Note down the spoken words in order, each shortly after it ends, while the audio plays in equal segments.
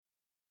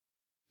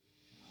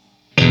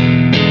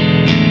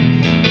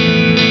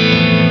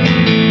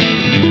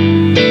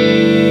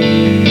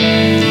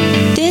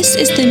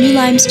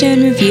Limestone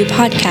Review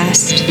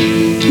podcast.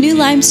 New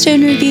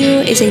Limestone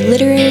Review is a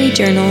literary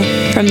journal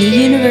from the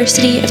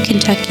University of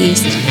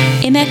Kentucky's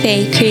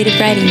MFA Creative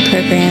Writing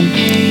program.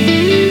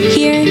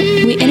 Here,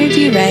 we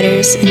interview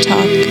writers and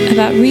talk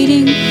about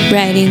reading,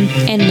 writing,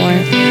 and more.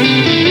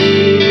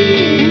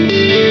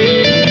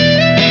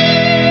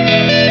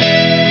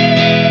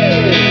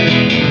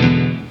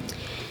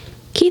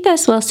 Keith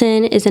S.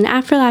 Wilson is an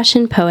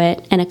Affrilachian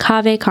poet and a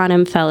Cave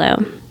Canem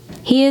Fellow.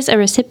 He is a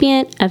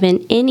recipient of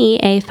an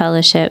NEA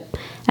Fellowship,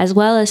 as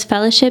well as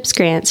fellowships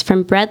grants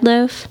from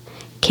Loaf,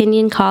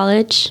 Kenyon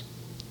College,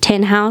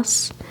 Tin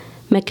House,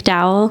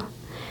 MacDowell,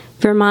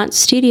 Vermont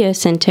Studio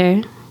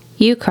Center,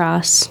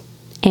 UCross,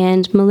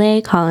 and Millay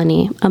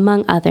Colony,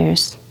 among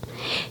others.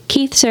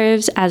 Keith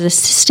serves as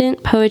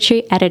assistant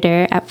poetry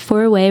editor at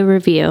Four Way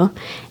Review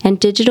and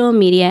digital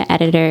media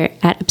editor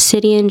at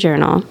Obsidian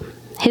Journal.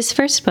 His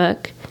first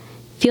book,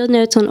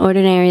 Fieldnotes on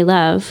Ordinary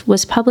Love,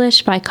 was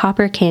published by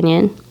Copper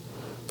Canyon.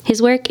 His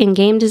work in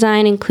game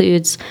design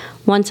includes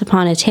Once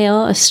Upon a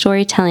Tale, a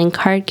storytelling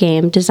card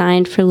game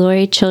designed for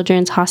Lurie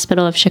Children's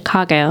Hospital of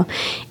Chicago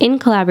in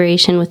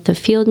collaboration with the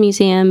Field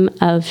Museum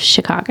of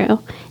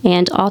Chicago,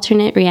 and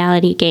Alternate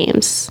Reality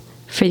Games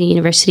for the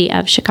University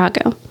of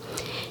Chicago.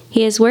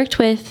 He has worked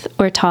with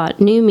or taught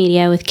new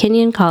media with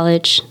Kenyon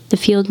College, the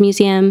Field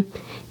Museum,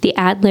 the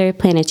Adler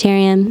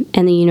Planetarium,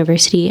 and the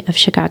University of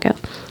Chicago.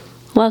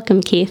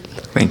 Welcome, Keith.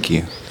 Thank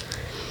you.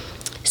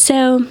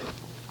 So,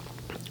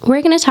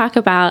 we're going to talk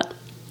about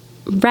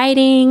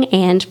writing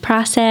and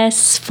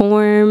process,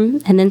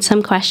 form, and then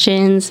some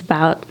questions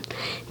about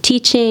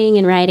teaching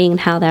and writing and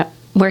how that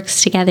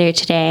works together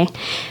today.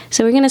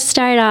 So we're going to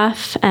start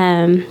off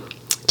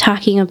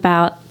talking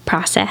about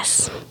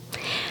process.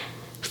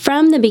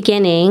 From the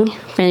beginning,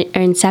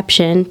 or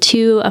inception,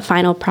 to a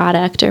final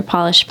product or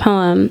polished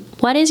poem,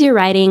 what is your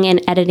writing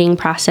and editing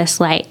process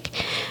like?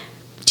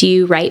 Do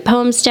you write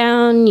poems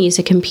down, use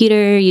a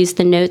computer, use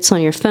the notes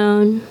on your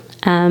phone?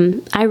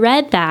 I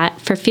read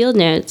that for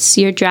Fieldnotes,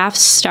 your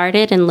drafts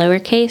started in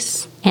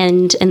lowercase,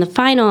 and in the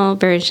final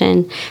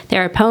version,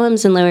 there are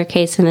poems in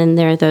lowercase, and then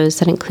there are those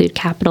that include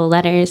capital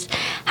letters.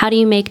 How do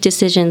you make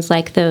decisions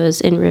like those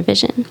in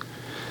revision?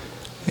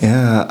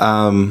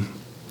 Yeah,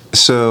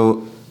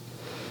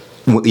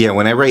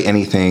 when I write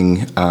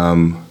anything,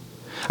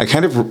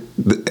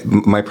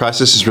 my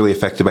process is really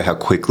affected by how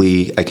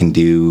quickly I can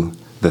do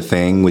the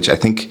thing, which I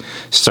think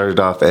started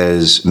off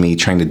as me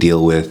trying to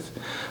deal with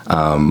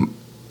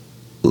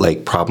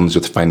problems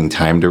with finding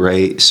time to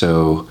write.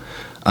 So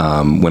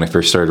when I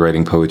first started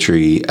writing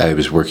poetry, I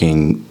was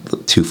working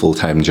 2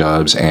 full-time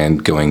jobs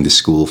and going to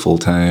school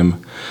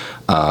full-time.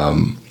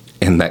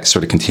 And that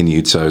sort of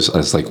continued. So I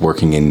was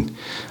working in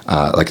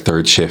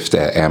third shift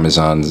at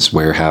Amazon's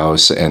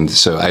warehouse. And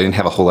so I didn't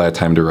have a whole lot of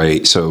time to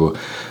write. So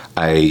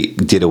I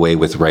did away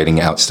with writing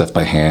out stuff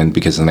by hand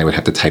because then I would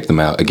have to type them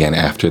out again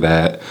after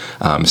that.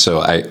 So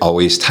I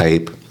always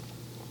type.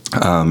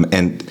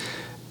 And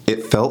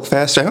it felt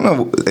faster. I don't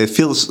know. It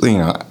feels,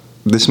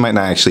 this might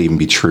not actually even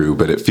be true,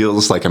 but it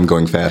feels like I'm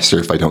going faster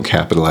if I don't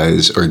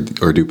capitalize or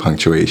do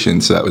punctuation.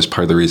 So that was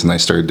part of the reason I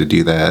started to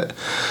do that.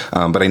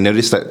 But I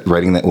noticed that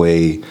writing that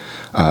way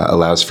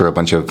allows for a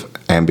bunch of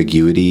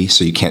ambiguity,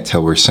 so you can't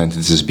tell where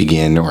sentences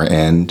begin or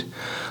end.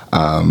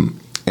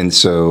 And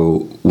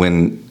so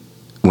when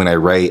I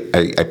write,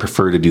 I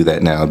prefer to do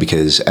that now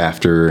because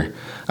after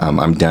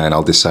I'm done,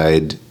 I'll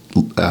decide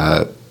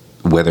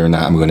whether or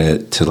not I'm going to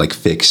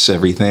fix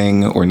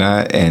everything or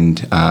not,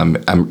 and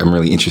I'm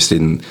really interested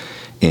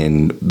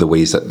in the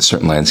ways that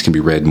certain lines can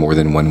be read more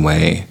than one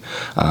way.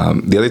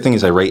 The other thing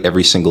is I write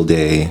every single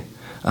day,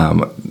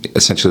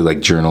 essentially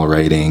like journal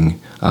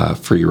writing,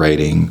 free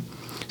writing.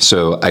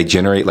 So I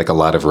generate a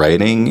lot of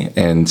writing,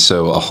 and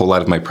so a whole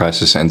lot of my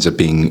process ends up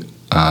being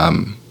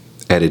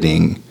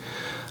editing.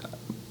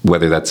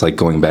 Whether that's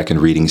going back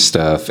and reading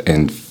stuff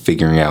and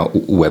figuring out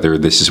whether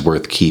this is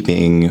worth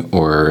keeping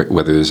or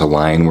whether there's a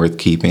line worth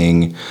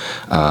keeping,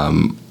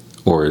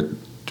 or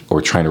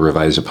trying to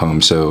revise a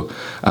poem. So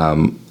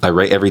I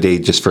write every day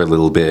just for a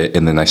little bit,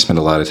 and then I spend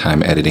a lot of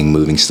time editing,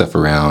 moving stuff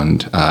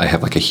around. I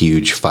have a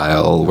huge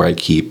file where I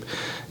keep.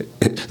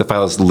 The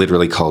file is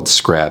literally called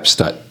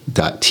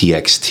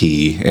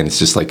scraps.txt, and it's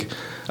just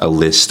a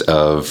list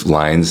of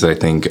lines that I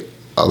think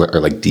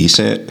are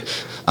decent.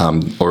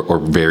 Or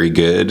very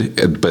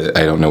good, but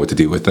I don't know what to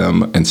do with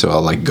them. And so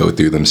I'll go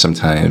through them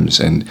sometimes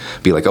and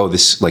be oh,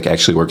 this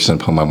actually works in a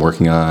poem I'm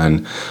working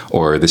on,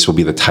 or this will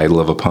be the title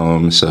of a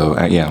poem. So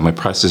my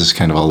process is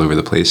kind of all over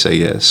the place, I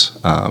guess.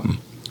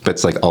 But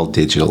it's all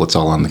digital. It's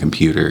all on the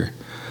computer.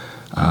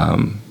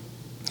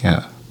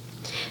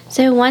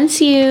 So once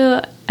you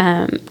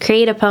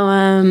create a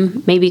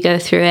poem, maybe go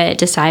through it,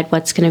 decide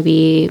what's going to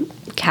be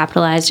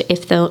capitalized,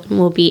 if there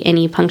will be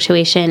any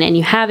punctuation, and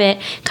you have it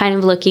kind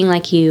of looking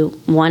like you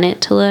want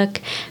it to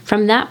look.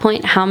 From that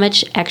point, how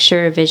much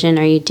extra revision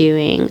are you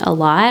doing? A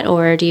lot?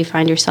 Or do you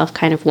find yourself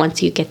kind of,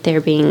 once you get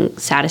there, being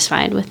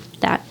satisfied with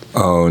that?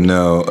 Oh,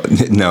 no,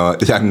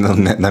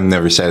 I'm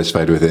never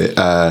satisfied with it.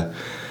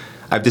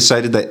 I've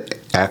decided that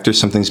after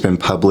something's been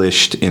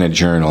published in a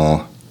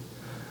journal,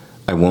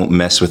 I won't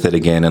mess with it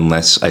again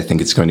unless I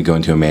think it's going to go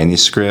into a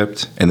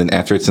manuscript. And then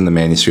after it's in the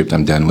manuscript,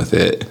 I'm done with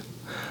it.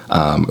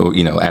 Or,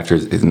 you know, after,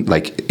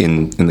 like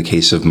in the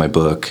case of my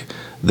book,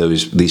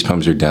 these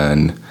poems are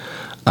done.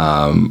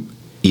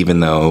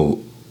 Even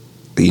though,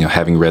 you know,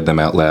 having read them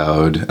out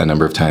loud a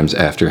number of times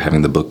after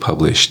having the book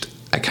published,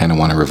 I kind of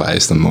want to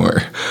revise them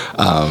more.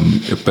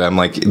 But I'm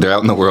like, they're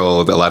out in the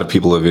world. A lot of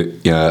people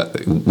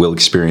will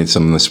experience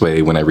them this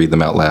way when I read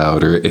them out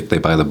loud, or if they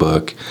buy the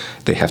book,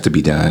 they have to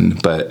be done.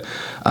 But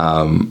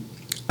I'm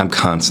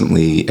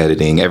constantly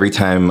editing. Every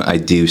time I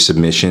do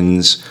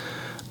submissions,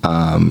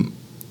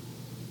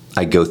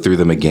 I go through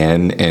them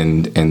again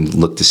and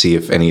look to see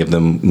if any of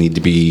them need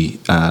to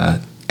be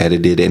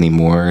edited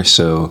anymore.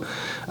 So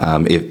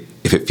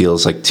if it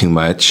feels like too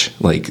much,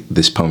 like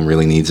this poem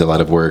really needs a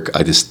lot of work,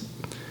 I just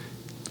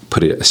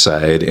put it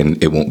aside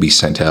and it won't be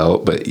sent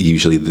out. But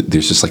usually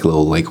there's just like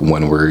little like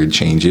one word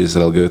changes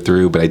that I'll go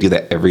through. But I do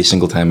that every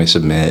single time I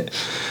submit.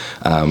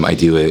 I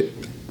do it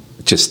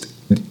just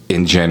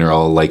in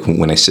general, like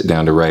when I sit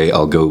down to write,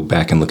 I'll go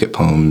back and look at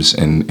poems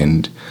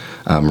and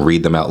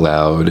read them out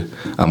loud.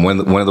 One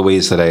of the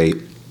ways that I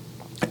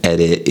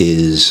edit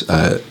is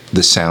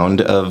the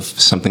sound of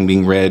something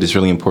being read is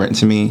really important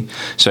to me.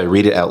 So I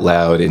read it out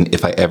loud, and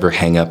if I ever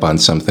hang up on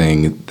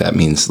something, that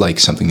means like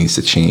something needs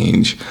to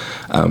change.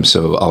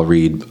 So I'll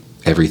read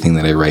everything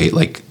that I write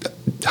like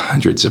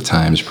hundreds of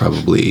times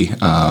probably,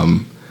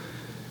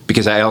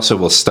 because I also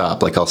will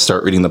stop. Like I'll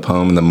start reading the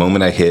poem, and the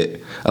moment I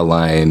hit a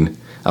line,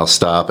 I'll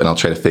stop and I'll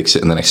try to fix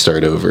it, and then I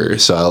start over.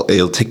 So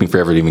it'll take me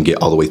forever to even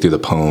get all the way through the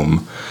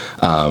poem.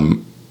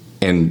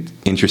 And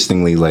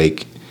interestingly,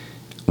 like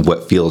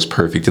what feels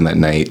perfect in that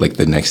night, like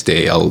the next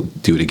day I'll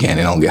do it again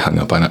and I'll get hung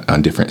up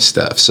on different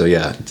stuff. So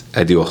yeah,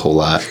 I do a whole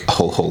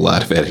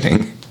lot of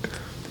editing.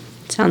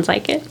 Sounds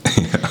like it.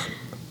 Yeah.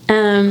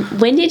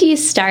 When did you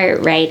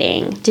start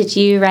writing? Did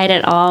you write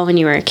at all when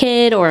you were a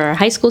kid or a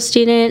high school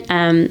student?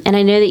 And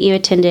I know that you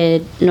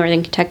attended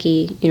Northern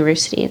Kentucky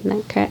University, isn't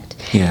that correct?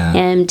 Yeah.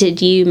 And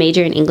did you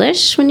major in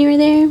English when you were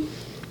there?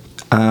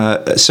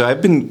 So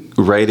I've been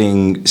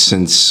writing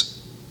since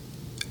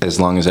as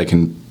long as I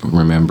can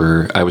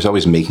remember. I was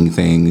always making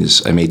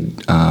things. I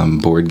made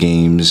board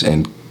games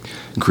and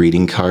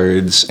greeting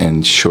cards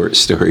and short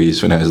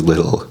stories when I was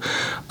little.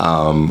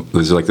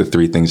 Those are like the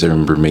three things I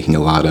remember making a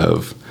lot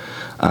of.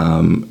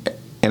 And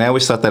I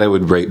always thought that I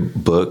would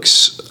write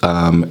books.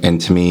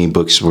 And to me,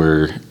 books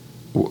were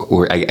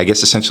I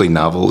guess essentially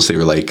novels. They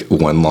were like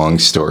one long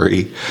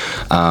story.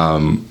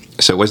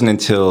 So it wasn't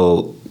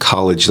until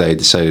college that I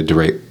decided to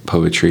write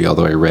poetry,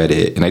 although I read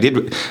it. And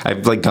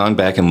I've like gone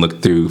back and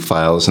looked through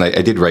files, and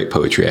I did write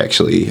poetry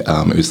actually.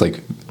 It was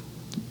like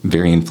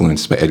very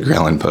influenced by Edgar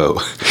Allan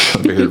Poe,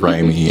 very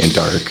rhymey and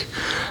dark.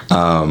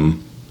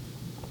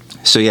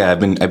 So yeah, I've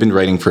been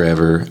writing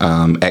forever.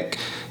 At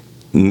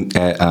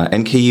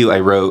NKU,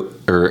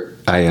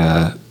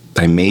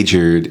 I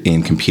majored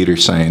in computer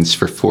science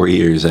for 4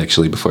 years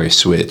actually before I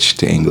switched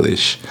to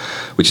English,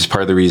 which is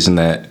part of the reason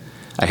that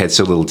I had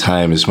so little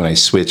time. Is when I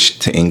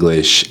switched to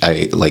English,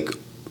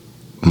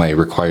 my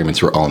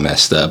requirements were all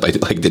messed up. I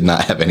did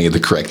not have any of the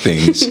correct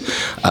things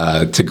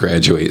to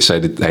graduate. So I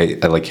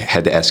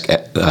had to ask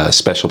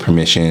special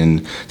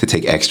permission to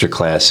take extra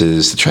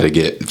classes to try to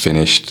get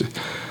finished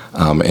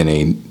in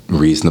a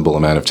reasonable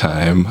amount of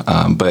time.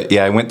 But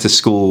yeah, I went to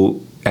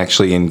school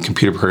actually in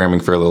computer programming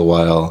for a little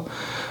while,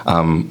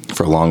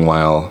 for a long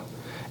while,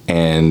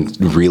 and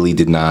really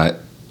did not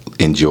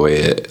enjoy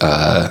it.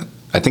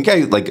 I think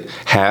I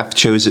half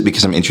chose it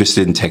because I'm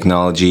interested in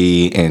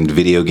technology and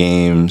video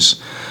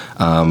games,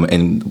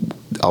 and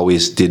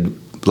always did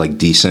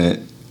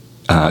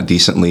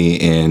decently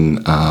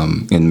in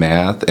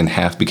math, and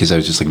half because I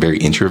was just very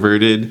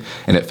introverted,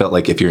 and it felt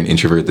like if you're an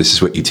introvert, this is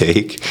what you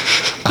take,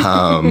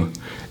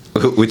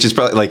 which is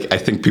probably I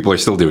think people are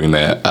still doing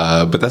that,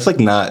 but that's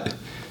not.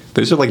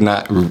 Those are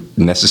not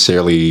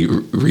necessarily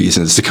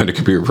reasons to go to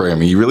computer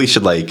programming. You really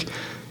should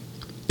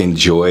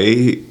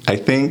enjoy, I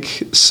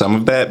think, some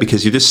of that,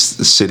 because you're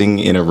just sitting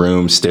in a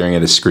room staring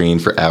at a screen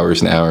for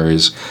hours and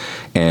hours.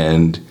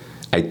 And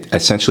I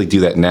essentially do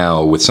that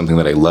now with something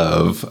that I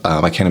love.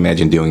 I can't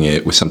imagine doing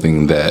it with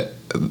something that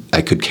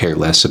I could care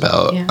less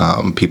about.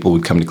 Yeah. People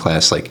would come to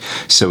class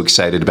so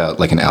excited about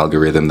an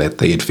algorithm that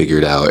they had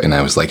figured out, and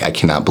I was I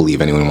cannot believe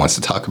anyone wants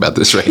to talk about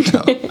this right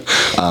now.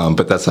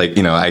 But that's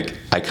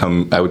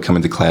I would come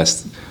into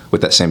class with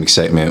that same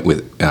excitement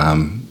with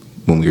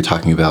when we were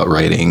talking about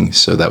writing.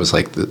 So that was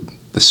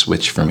the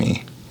switch for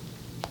me.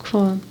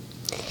 Cool.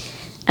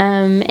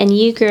 And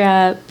you grew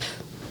up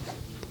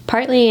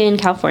partly in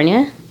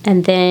California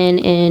and then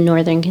in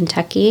Northern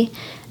Kentucky.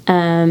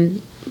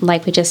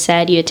 Like we just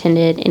said, you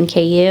attended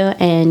NKU,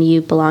 and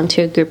you belong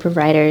to a group of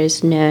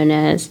writers known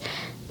as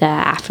the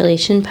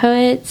Affrilachian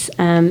poets,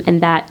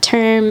 and that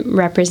term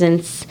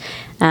represents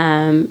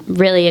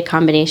really a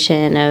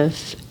combination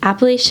of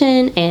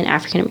Appalachian and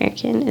African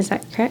American. Is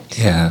that correct?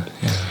 Yeah.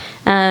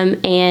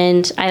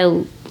 And I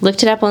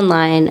looked it up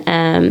online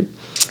and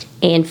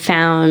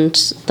found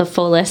the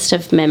full list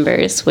of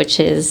members, which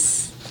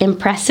is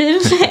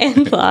impressive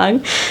and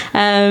long.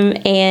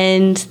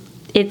 And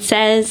it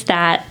says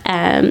that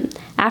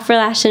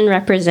Affrilachian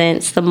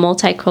represents the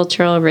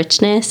multicultural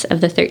richness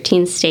of the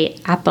 13th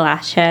state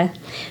Appalachia,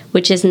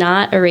 which is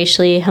not a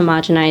racially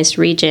homogenized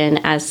region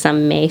as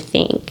some may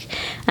think.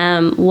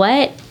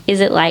 What is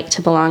it like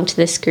to belong to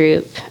this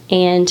group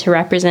and to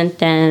represent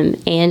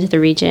them and the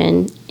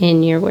region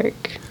in your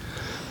work?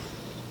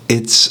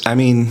 It's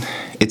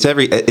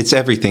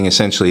everything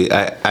essentially.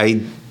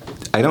 I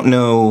don't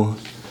know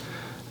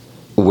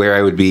where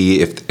I would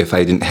be if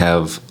I didn't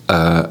have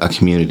a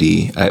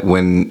community.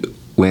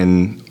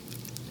 When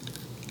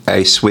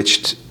I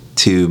switched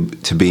to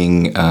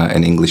being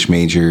an English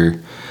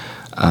major,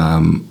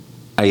 I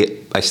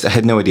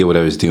had no idea what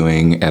I was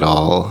doing at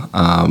all.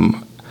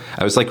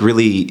 I was like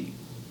really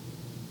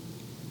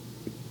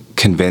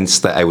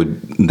convinced that I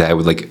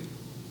would like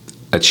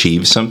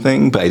achieve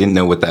something, but I didn't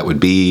know what that would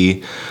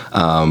be.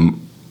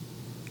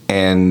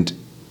 And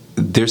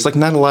there's like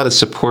not a lot of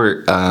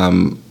support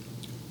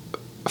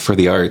for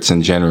the arts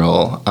in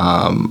general,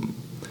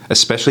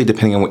 especially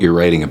depending on what you're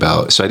writing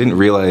about. So I didn't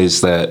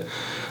realize that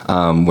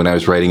when I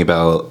was writing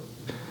about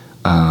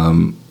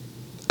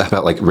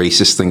like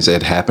racist things that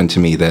had happened to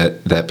me,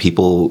 that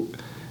people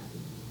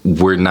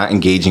were not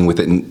engaging with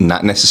it,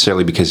 not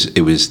necessarily because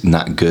it was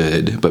not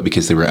good, but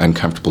because they were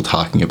uncomfortable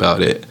talking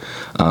about it,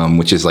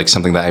 which is like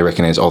something that I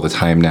recognize all the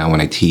time now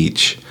when I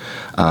teach.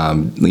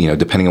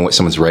 Depending on what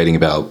someone's writing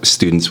about,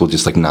 students will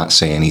just like not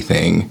say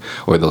anything,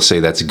 or they'll say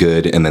that's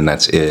good and then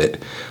that's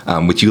it,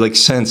 which you like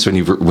sense when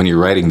you're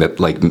writing that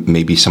like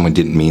maybe someone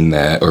didn't mean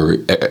that, or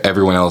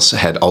everyone else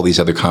had all these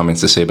other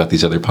comments to say about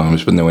these other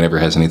poems, but no one ever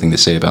has anything to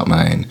say about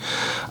mine.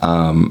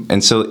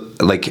 And so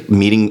like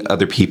meeting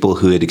other people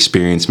who had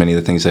experienced many of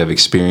the things I've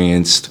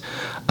experienced,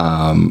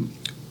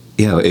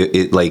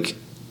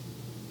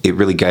 it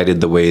really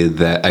guided the way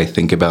that I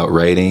think about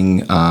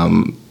writing,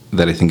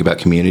 that I think about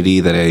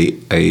community, that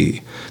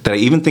I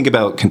even think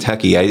about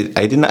Kentucky.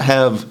 I did not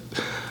have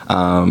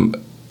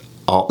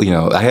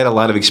I had a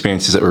lot of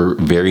experiences that were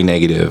very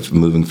negative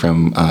moving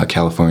from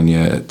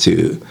California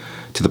to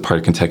the part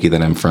of Kentucky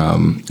that I'm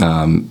from.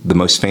 The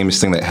most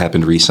famous thing that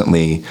happened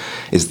recently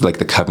is like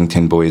the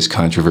Covington boys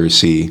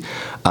controversy.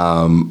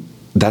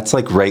 That's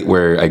like right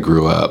where I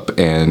grew up,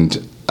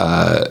 and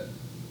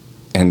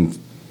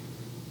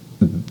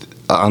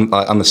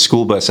on the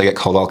school bus, I got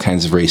called all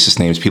kinds of racist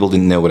names. People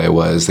didn't know what I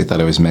was. They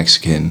thought I was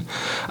Mexican.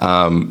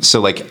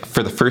 So like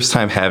for the first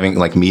time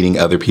meeting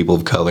other people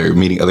of color,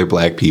 meeting other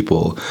Black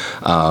people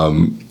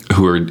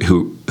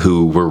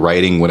who were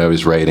writing what I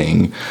was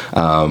writing.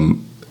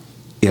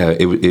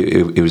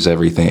 It was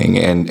everything.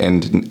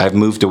 And I've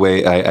moved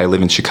away. I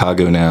live in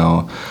Chicago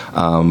now.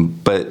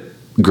 But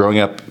growing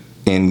up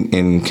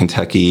in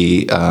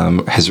Kentucky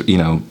has,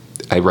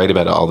 I write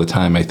about it all the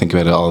time. I think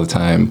about it all the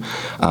time.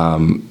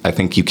 I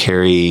think you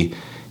carry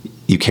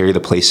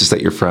the places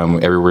that you're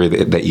from everywhere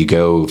that you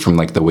go, from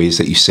like the ways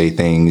that you say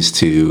things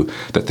to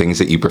the things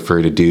that you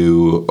prefer to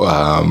do.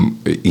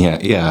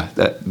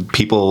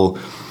 People,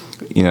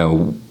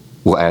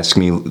 will ask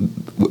me,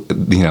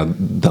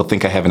 they'll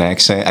think I have an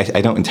accent.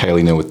 I don't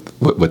entirely know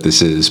what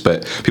this is,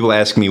 but people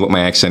ask me what my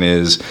accent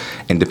is,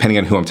 and depending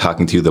on who I'm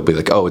talking to, they'll be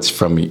like, oh, it's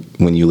from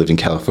when you lived in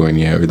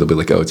California, or they'll be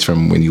like, oh, it's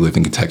from when you lived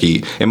in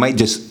Kentucky. It might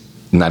just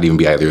not even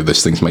be either of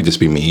those things, might just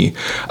be me.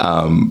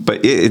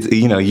 But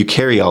you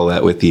carry all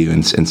that with you,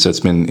 and so it's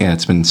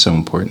been so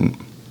important.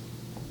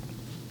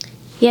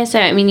 Yeah, so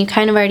I mean, you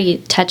kind of already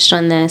touched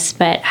on this,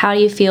 but how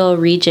do you feel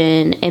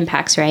region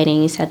impacts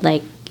writing? You said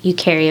like you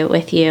carry it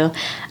with you.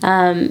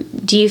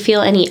 Do you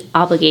feel any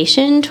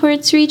obligation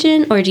towards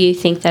region, or do you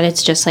think that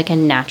it's just like a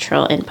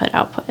natural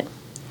input-output?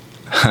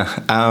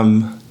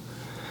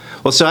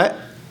 Well, so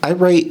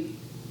I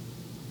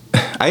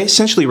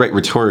essentially write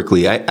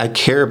rhetorically. I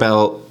care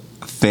about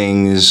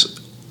things,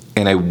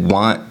 and I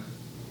want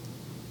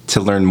to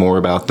learn more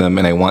about them,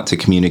 and I want to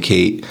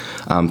communicate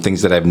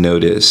things that I've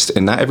noticed.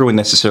 And not everyone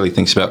necessarily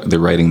thinks about their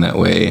writing that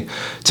way.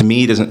 To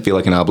me, it doesn't feel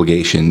like an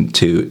obligation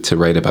to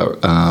write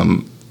about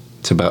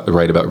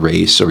write about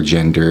race or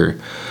gender.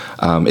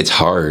 It's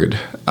hard,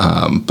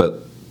 but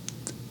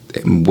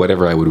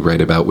whatever I would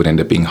write about would end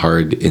up being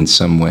hard in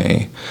some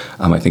way.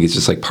 I think it's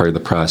just like part of the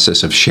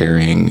process of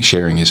sharing.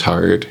 Sharing is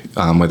hard,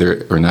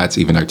 whether or not it's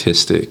even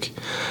artistic.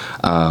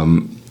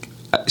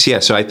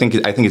 So I think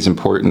it's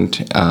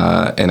important,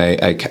 and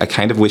I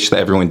kind of wish that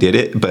everyone did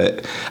it,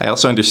 but I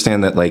also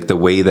understand that like the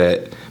way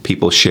that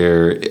people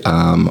share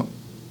and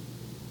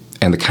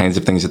the kinds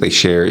of things that they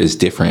share is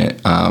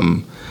different.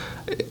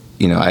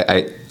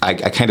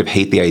 I kind of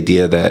hate the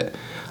idea that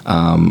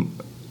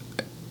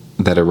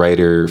that a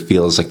writer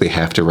feels like they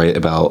have to write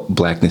about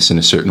Blackness in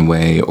a certain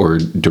way or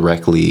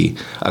directly,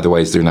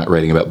 otherwise they're not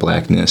writing about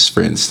Blackness,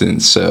 for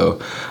instance.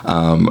 So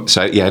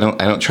I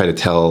don't try to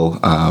tell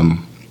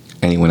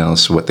anyone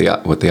else what they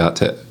ought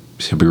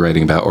to be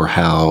writing about or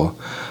how.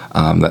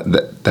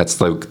 That's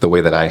like the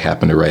way that I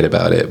happen to write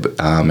about it,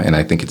 and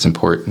I think it's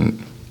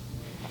important.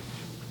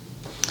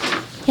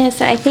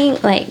 Yes, I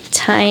think like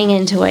tying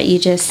into what you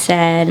just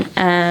said,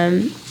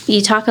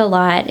 you talk a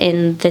lot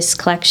in this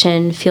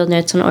collection,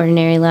 Fieldnotes on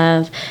Ordinary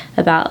Love,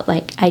 about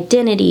like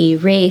identity,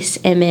 race,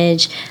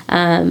 image,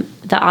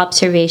 the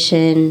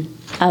observation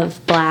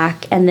of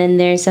Black. And then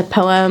there's a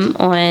poem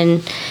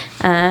on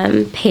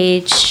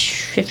page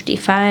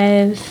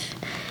 55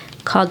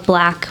 called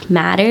Black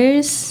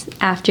Matters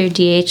after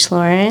D.H.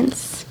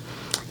 Lawrence.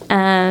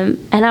 And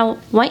I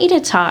want you to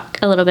talk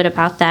a little bit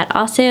about that.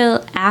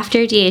 Also,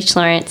 after D.H.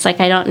 Lawrence,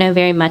 like I don't know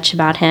very much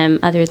about him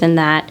other than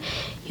that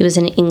he was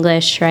an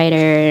English writer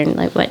in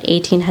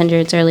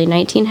 1800s, early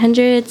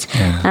 1900s,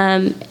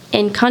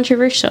 and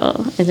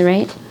controversial, is it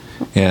right?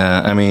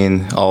 Yeah, I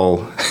mean,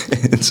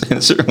 in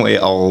a certain way,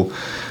 all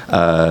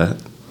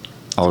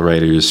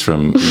writers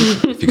from,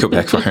 if you go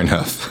back far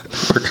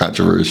enough, were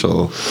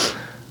controversial.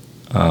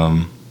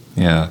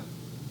 Yeah.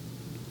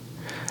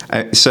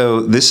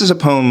 So this is a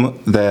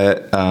poem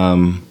that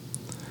I'm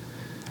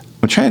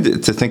trying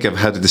to think of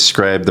how to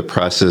describe the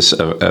process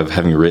of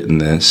having written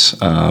this.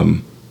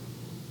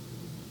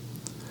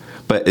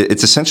 But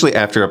it's essentially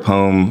after a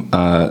poem,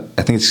 I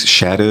think it's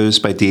Shadows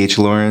by D.H.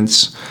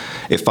 Lawrence.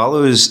 It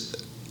follows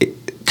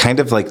kind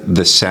of like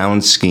the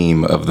sound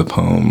scheme of the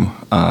poem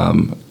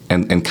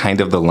and kind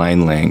of the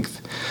line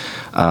length.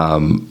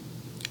 And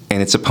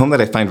it's a poem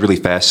that I find really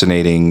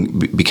fascinating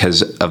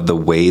because of the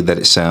way that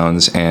it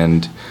sounds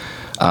and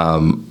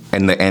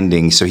the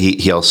ending. So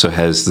he also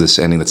has this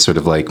ending that's sort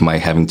of like my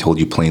having told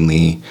you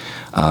plainly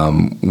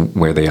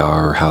where they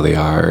are or how they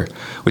are,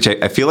 which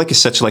I feel like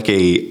is such like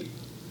a...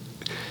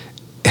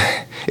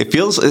 It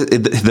feels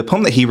the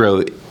poem that he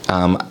wrote.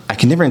 I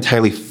can never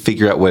entirely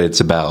figure out what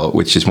it's about,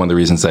 which is one of the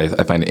reasons I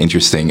find it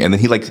interesting. And then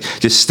he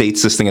just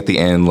states this thing at the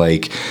end,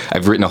 like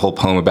I've written a whole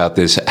poem about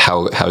this.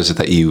 How is it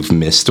that you've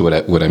missed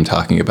what I'm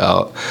talking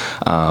about?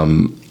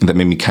 That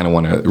made me kind of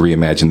want to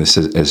reimagine this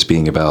as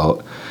being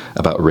about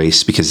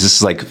race, because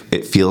this is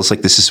it feels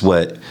like this is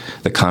what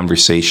the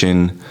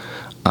conversation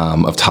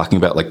of talking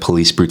about like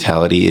police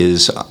brutality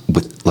is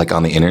with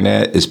on the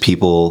internet, is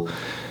people.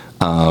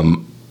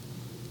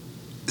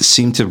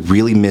 Seem to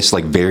really miss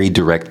very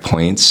direct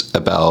points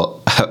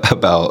about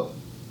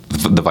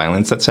the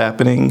violence that's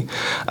happening.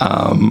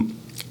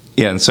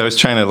 And so I was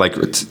trying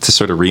to to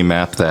sort of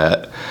remap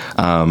that.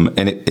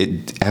 And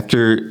it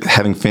after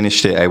having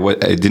finished it, I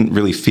didn't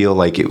really feel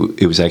like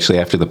it was actually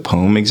after the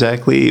poem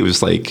exactly. It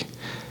was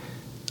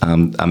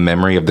a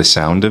memory of the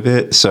sound of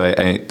it. So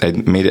I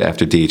made it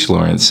after D.H.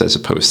 Lawrence as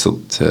opposed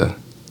to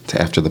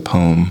after the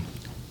poem.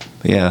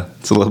 But yeah,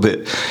 it's a little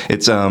bit.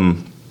 It's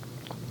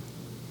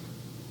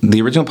the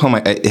original poem,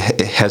 it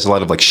has a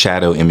lot of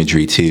shadow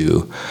imagery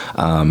too,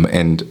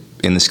 and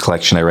in this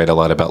collection I write a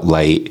lot about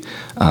light,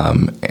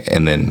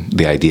 and then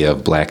the idea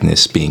of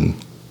blackness being,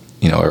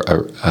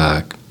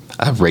 a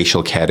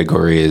racial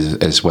category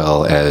as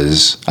well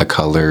as a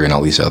color and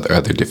all these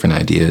other different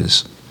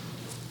ideas.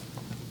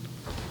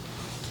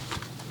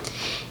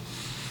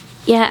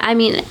 Yeah, I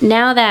mean,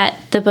 now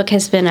that the book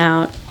has been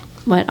out,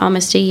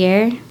 almost a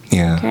year?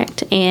 Yeah.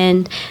 Correct.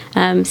 And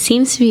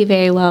seems to be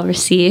very well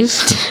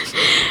received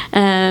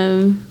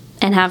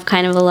and have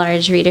kind of a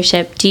large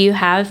readership. Do you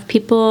have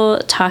people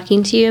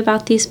talking to you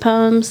about these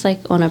poems,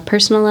 on a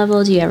personal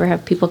level? Do you ever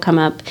have people come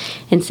up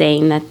and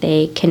saying that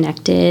they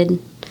connected?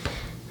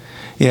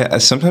 Yeah,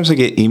 sometimes I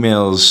get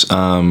emails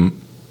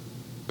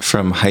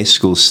from high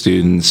school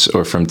students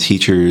or from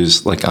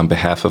teachers, on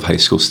behalf of high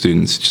school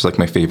students, which is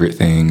my favorite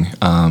thing.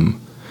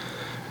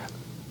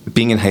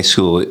 Being in high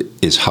school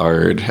is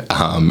hard,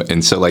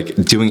 and so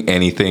doing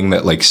anything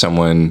that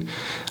someone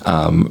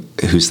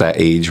who's that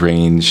age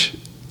range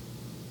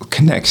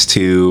connects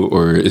to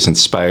or is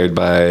inspired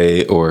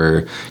by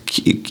or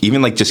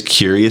even just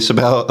curious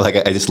about,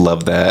 I just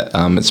love that.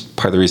 It's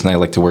part of the reason I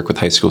like to work with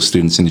high school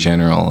students in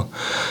general.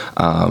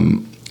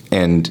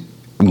 And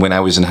when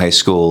I was in high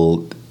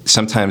school,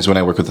 sometimes when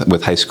I work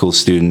with high school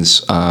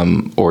students,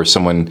 or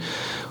someone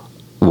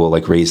will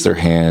raise their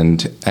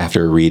hand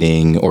after a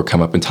reading or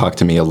come up and talk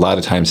to me, a lot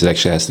of times it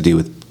actually has to do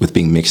with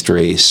being mixed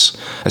race,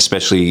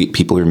 especially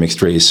people who are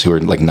mixed race who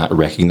are not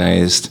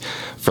recognized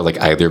for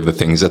either of the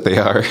things that they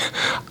are.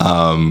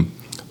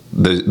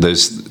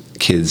 Those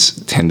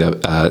kids tend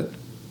to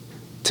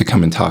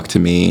come and talk to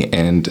me,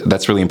 and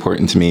that's really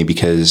important to me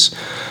because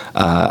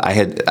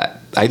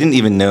I didn't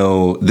even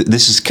know,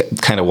 this is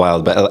kind of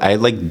wild, but I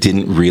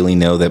didn't really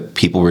know that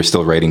people were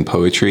still writing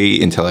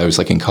poetry until I was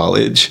in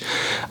college,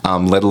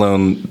 let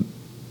alone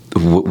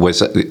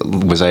was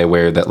I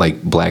aware that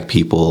Black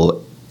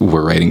people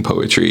were writing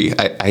poetry.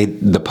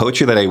 The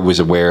poetry that I was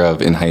aware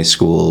of in high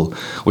school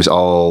was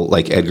all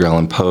Edgar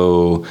Allan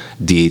Poe,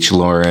 D.H.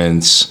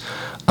 Lawrence,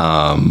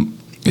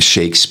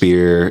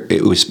 Shakespeare.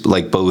 It was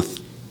both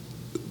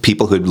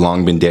people who had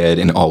long been dead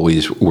and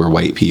always were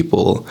white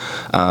people.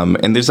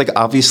 And there's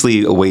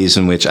obviously ways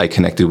in which I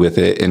connected with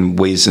it and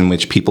ways in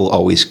which people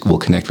always will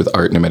connect with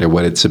art no matter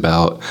what it's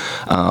about.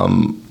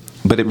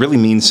 But it really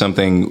means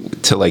something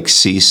to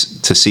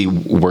see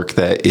work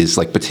that is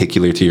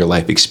particular to your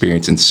life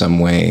experience in some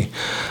way.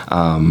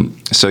 I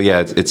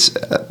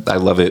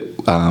love it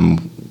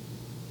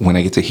when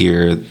I get to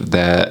hear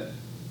that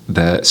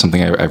that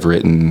something I've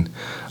written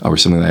or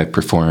something that I've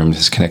performed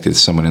has connected to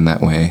someone in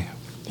that way.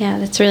 Yeah,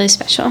 that's really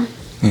special.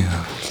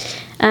 Yeah.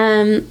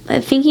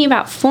 Thinking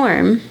about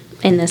form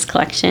in this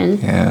collection.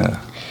 Yeah.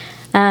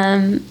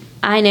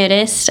 I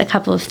noticed a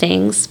couple of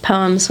things.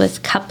 Poems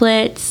with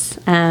couplets,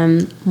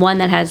 one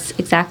that has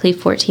exactly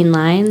 14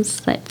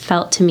 lines that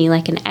felt to me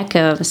like an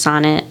echo of a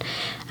sonnet.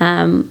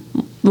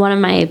 One of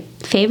my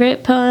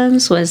favorite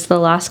poems was The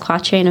Lost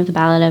Quatrain of the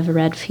Ballad of a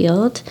Red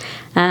Field.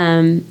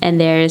 And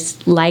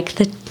there's, like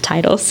the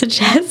title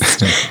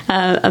suggests,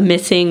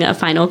 missing a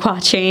final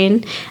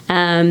quatrain.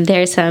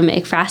 There's some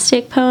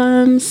ekphrastic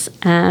poems,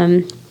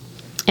 an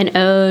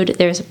ode.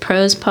 There's a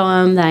prose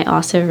poem that I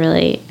also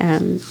really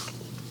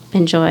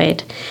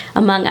enjoyed,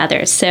 among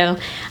others. So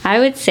I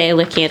would say,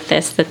 looking at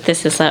this, that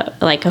this is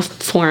like a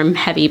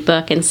form-heavy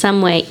book in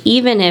some way,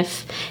 even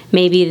if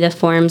maybe the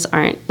forms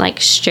aren't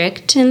like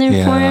strict in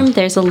their form.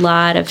 There's a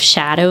lot of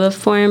shadow of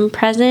form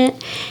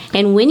present.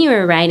 And when you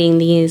were writing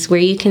these, were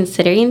you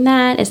considering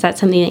that? Is that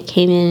something that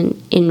came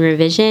in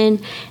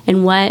revision?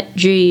 And what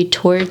drew you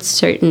towards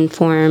certain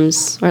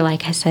forms, or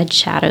like I said,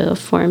 shadow of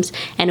forms,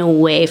 and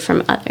away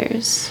from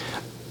others?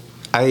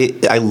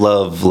 I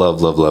love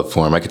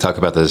form. I could talk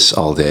about this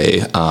all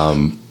day.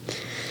 I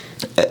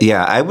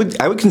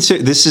would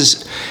consider this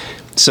is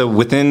so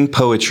within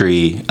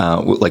poetry,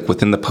 like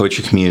within the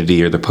poetry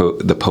community or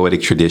the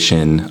poetic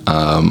tradition.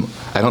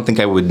 I don't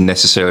think I would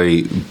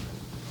necessarily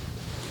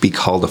be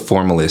called a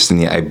formalist, and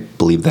yet I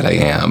believe that I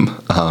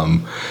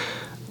am,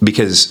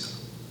 because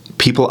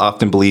people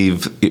often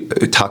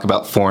talk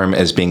about form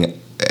as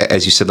being,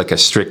 as you said, like a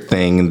strict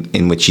thing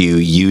in which you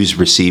use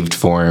received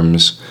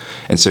forms.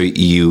 And so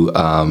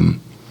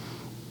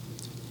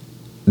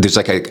there's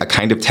like a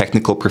kind of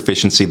technical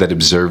proficiency that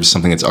observes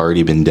something that's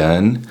already been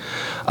done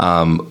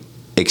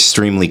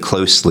extremely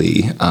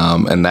closely.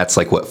 And that's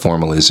like what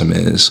formalism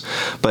is.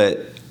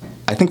 But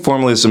I think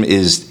formalism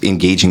is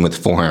engaging with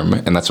form,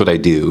 and that's what I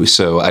do.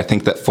 So I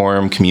think that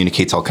form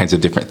communicates all kinds of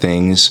different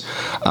things.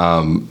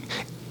 I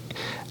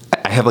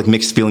have like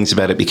mixed feelings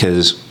about it,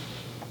 because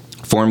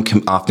form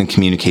often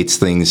communicates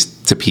things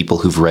to people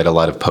who've read a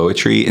lot of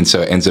poetry, and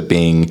so it ends up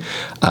being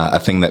a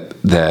thing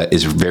that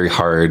is very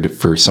hard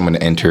for someone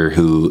to enter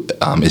who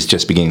is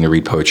just beginning to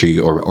read poetry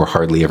or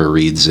hardly ever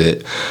reads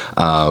it.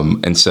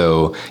 And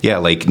so,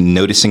 like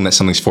noticing that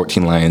something's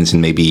 14 lines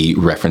and maybe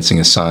referencing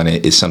a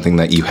sonnet is something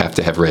that you have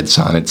to have read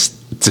sonnets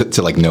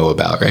to like know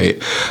about,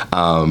 right?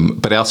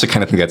 But I also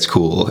kind of think that's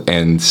cool,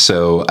 and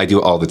so I do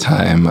it all the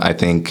time. I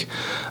think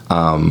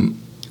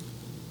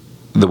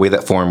the way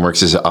that form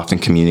works is it often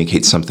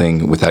communicates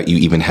something without you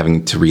even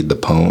having to read the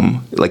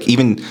poem. Like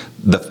even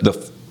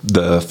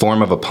the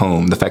form of a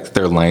poem, the fact that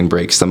there are line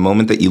breaks, the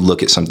moment that you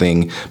look at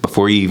something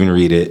before you even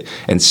read it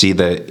and see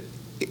that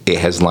it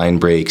has line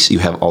breaks, you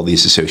have all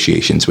these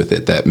associations with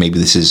it, that maybe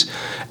this is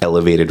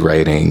elevated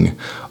writing,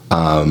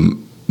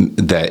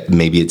 that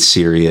maybe it's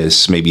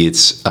serious, maybe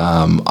it's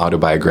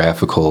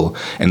autobiographical.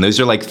 And those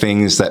are like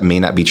things that may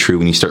not be true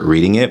when you start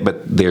reading it,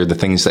 but they're the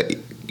things that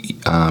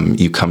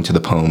you come to the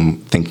poem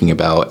thinking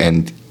about,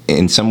 and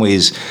in some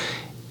ways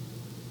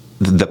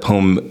the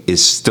poem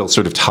is still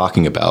sort of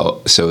talking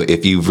about. So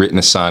if you've written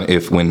a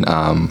sonnet, when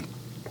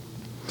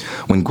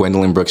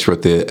Gwendolyn Brooks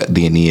wrote the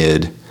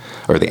Aeneid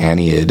or the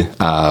Aeneid,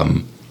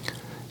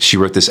 she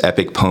wrote this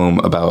epic poem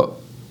about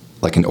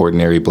like an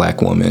ordinary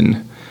black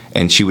woman,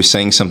 and she was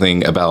saying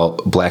something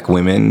about black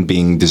women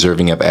being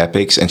deserving of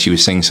epics, and she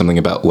was saying something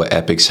about what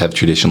epics have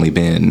traditionally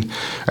been,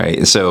 right?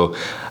 And so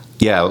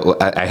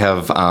I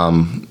have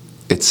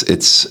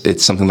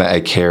it's something that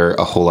I care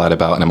a whole lot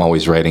about, and I'm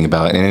always writing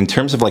about. And in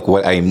terms of like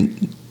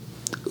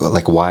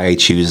why I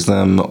choose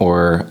them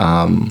or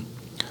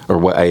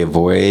what I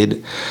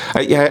avoid,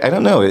 I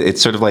don't know. It's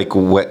sort of like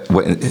what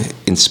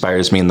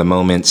inspires me in the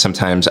moment.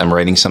 Sometimes I'm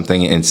writing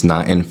something and it's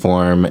not in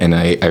form, and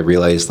I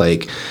realize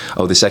like,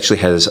 oh, this actually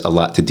has a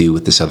lot to do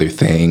with this other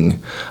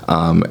thing,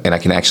 and I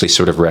can actually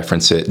sort of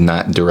reference it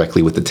not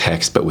directly with the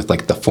text, but with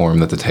like the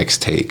form that the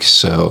text takes.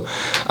 So,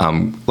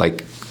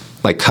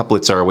 like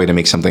couplets are a way to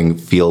make something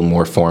feel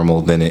more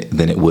formal than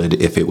it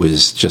would if it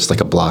was just like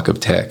a block of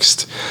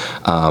text,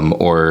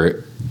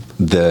 or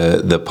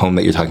the poem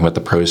that you're talking about,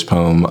 the prose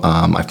poem.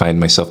 I find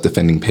myself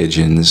defending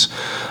pigeons.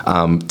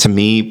 To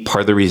me,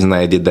 part of the reason that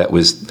I did that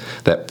was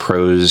that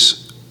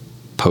prose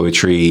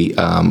poetry,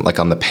 like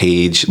on the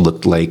page,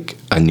 looked like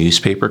a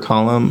newspaper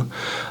column,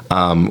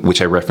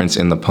 which I reference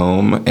in the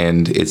poem,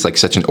 and it's like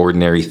such an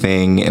ordinary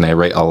thing, and I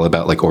write all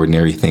about like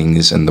ordinary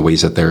things and the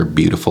ways that they're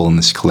beautiful in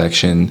this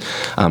collection.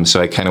 So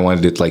I kind of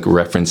wanted to like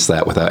reference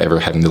that without ever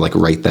having to like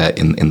write that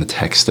in the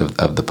text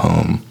of the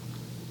poem.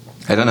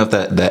 I don't know if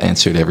that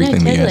answered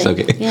everything that you asked.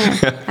 Okay.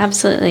 Yeah,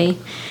 absolutely.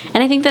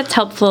 And I think that's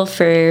helpful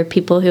for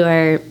people who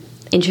are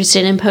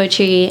interested in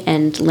poetry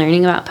and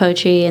learning about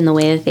poetry and the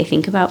way that they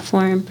think about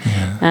form.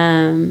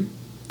 Yeah.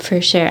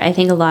 For sure. I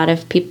think a lot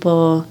of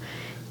people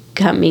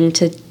coming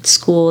to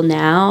school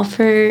now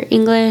for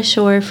English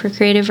or for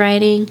creative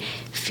writing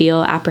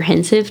feel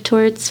apprehensive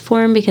towards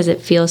form because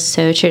it feels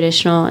so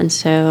traditional and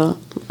so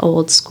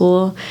old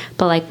school,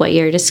 but like what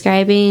you're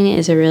describing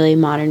is a really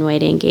modern way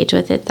to engage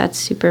with it. That's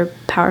super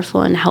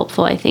powerful and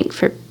helpful, I think,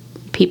 for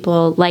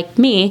people like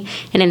me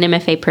in an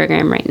MFA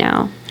program right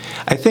now.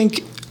 I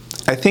think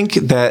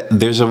that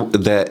there's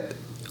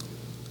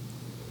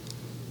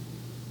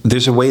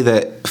a way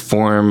that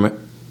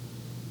form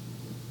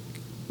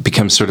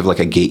becomes sort of like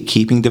a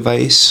gatekeeping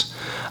device.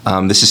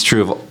 This is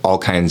true of all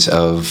kinds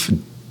of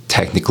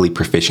technically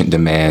proficient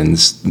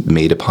demands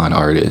made upon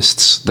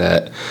artists,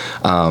 that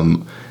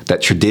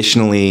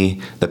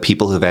traditionally the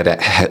people who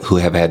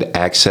have had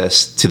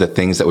access to the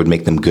things that would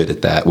make them good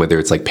at that, whether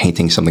it's like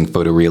painting something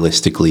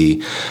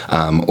photorealistically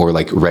or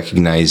like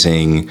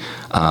recognizing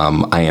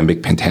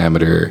iambic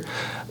pentameter,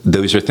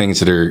 those are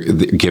things that are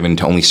given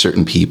to only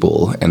certain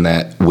people, and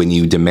that when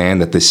you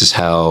demand that this is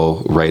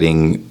how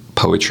writing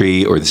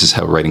poetry, or this is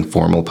how writing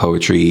formal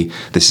poetry,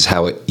 this is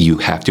how you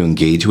have to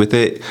engage with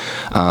it,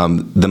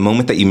 the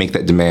moment that you make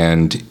that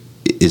demand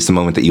is the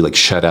moment that you like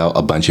shut out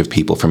a bunch of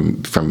people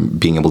from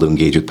being able to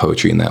engage with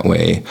poetry in that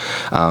way.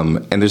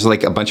 And there's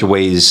like a bunch of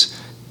ways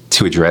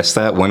to address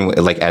that. One way,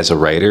 like as a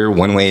writer,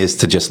 one way is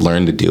to just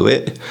learn to do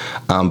it,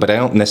 but I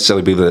don't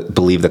necessarily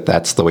believe that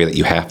that's the way that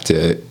you have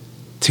to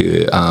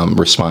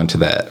respond to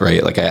that,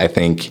 right? Like I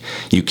think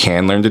you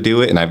can learn to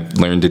do it, and I've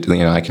learned it.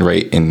 I can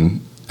write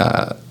in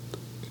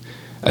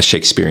a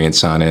Shakespearean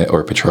sonnet or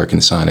a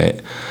Petrarchan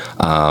sonnet,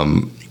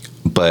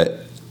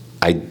 but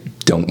I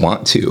don't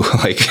want to.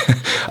 Like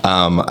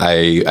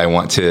I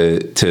want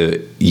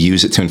to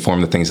use it to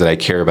inform the things that I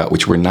care about,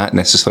 which were not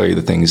necessarily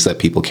the things that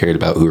people cared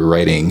about who were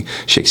writing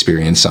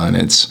Shakespearean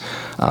sonnets.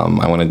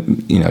 I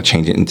want to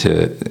change it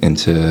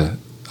into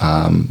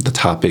the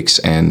topics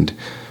and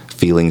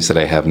feelings that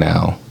I have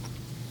now.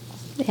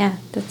 Yeah,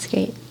 that's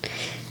great.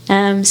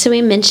 So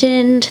we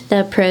mentioned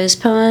the prose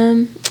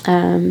poem,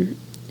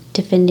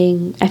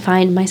 I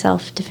find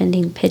myself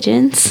defending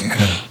pigeons.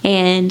 Yeah.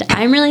 And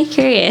I'm really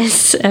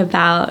curious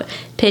about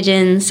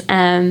pigeons.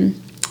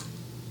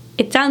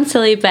 It sounds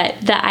silly,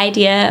 but the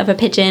idea of a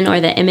pigeon or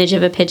the image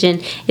of a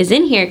pigeon is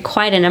in here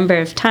quite a number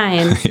of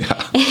times. Yeah.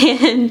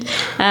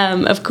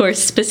 And, of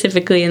course,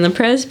 specifically in the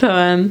prose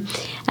poem,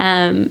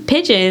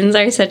 pigeons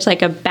are such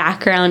like a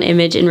background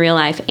image in real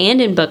life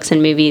and in books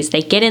and movies.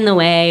 They get in the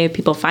way.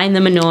 People find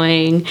them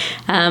annoying,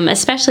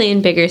 especially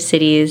in bigger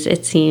cities,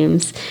 it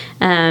seems.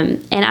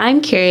 And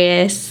I'm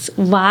curious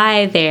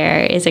why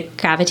there is a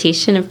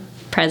gravitation of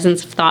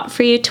presence of thought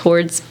for you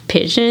towards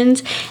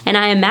pigeons, and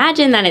I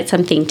imagine that it's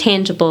something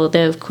tangible,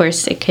 though of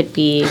course it could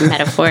be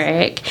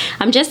metaphoric.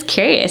 I'm just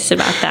curious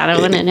about that. I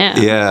want to know.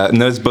 Yeah,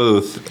 no, it's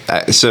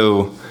both.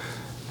 So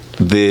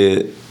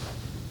the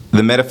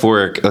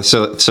metaphoric,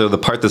 so the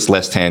part that's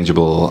less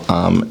tangible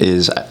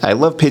is I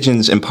love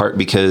pigeons in part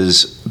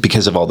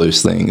because of all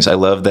those things. I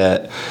love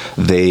that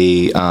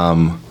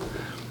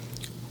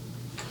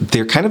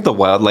they're kind of the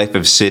wildlife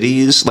of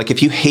cities. Like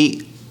if you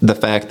hate the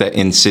fact that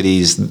in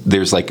cities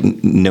there's like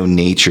no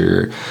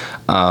nature,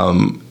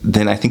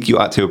 then I think you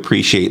ought to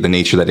appreciate the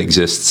nature that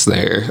exists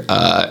there,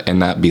 and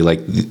not be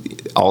like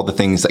all the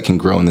things that can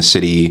grow in the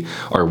city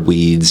are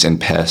weeds and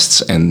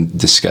pests and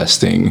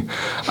disgusting.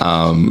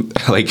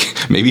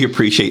 Like maybe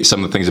appreciate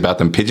some of the things about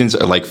them. Pigeons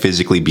are like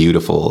physically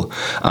beautiful,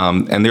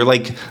 and they're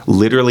like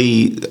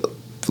literally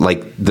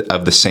like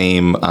of the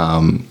same.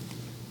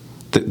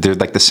 They're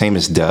like the same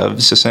as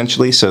doves,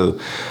 essentially. So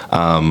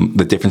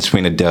the difference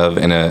between a dove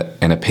and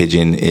a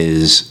pigeon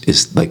is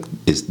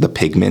the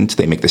pigment.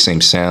 They make the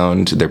same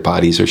sound. Their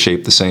bodies are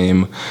shaped the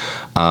same.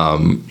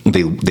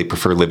 They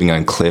prefer living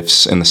on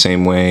cliffs in the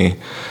same way.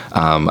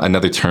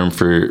 Another term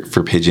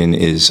for pigeon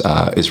is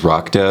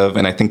rock dove,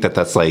 and I think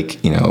that's like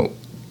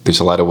there's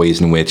a lot of ways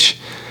in which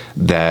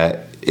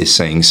that is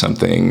saying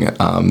something,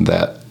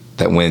 that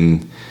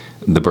when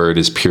the bird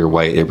is pure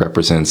white, it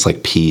represents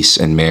like peace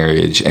and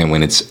marriage, and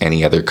when it's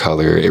any other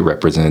color, it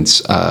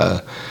represents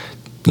a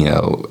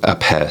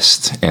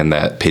pest, and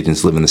that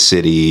pigeons live in the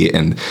city,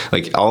 and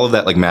like all of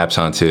that like maps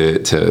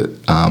onto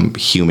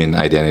human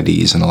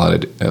identities in a lot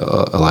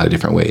of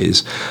different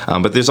ways.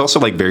 But there's also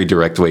like very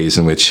direct ways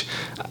in which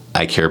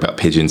I care about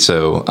pigeons.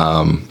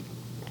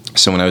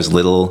 So when I was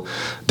little,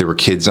 there were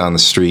kids on the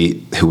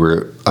street who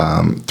were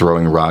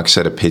throwing rocks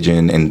at a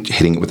pigeon and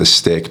hitting it with a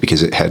stick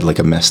because it had like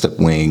a messed up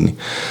wing.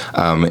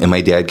 And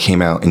my dad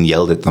came out and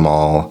yelled at them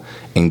all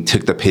and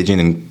took the pigeon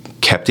and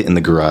kept it in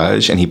the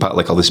garage. And he bought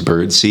like all this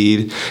bird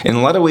seed. In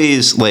a lot of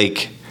ways,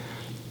 like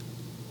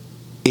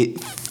it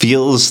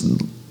feels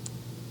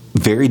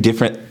very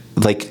different.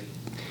 Like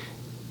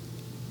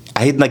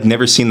I had like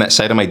never seen that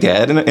side of my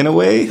dad in a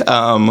way.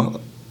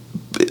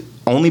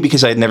 Only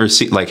because I had never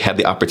had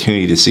the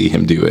opportunity to see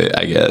him do it,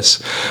 I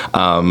guess.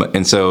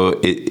 And so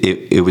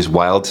it was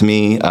wild to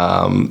me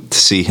to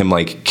see him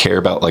like care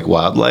about like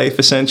wildlife,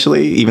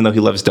 essentially, even though he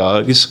loves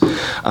dogs.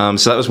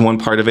 So that was one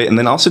part of it. And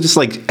then also just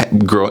like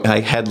I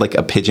had like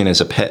a pigeon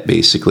as a pet,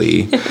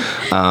 basically.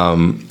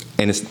 And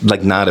and it's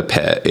like not a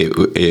pet.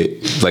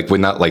 It like would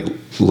not like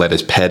let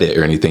us pet it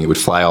or anything. It would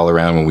fly all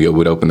around when we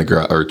would open the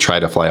garage, or try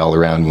to fly all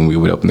around when we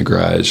would open the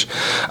garage.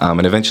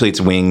 And eventually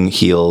its wing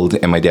healed,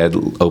 and my dad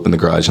opened the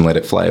garage and let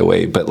it fly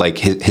away. But like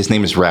his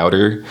name is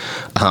Router,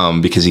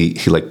 because he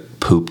like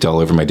pooped all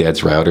over my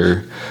dad's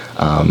router.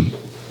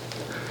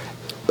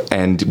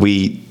 And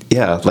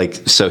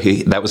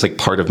that was like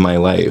part of my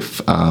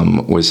life,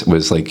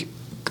 was like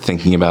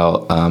thinking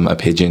about a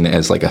pigeon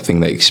as like a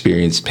thing that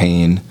experienced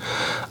pain,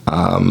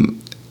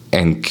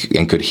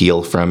 and could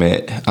heal from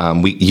it.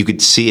 You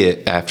could see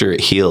it after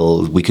it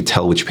healed. We could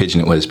tell which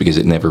pigeon it was because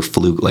it never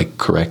flew like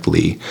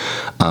correctly.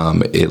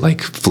 It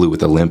like flew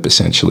with a limp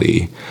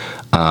essentially.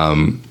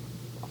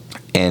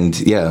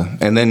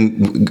 And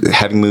then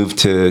having moved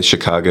to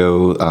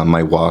Chicago,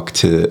 my walk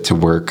to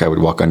work, I would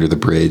walk under the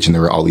bridge, and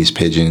there were all these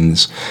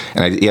pigeons,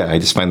 and I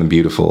just find them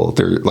beautiful.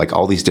 They're like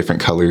all these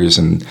different colors,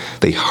 and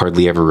they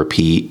hardly ever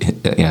repeat.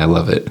 Yeah, I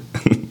love it.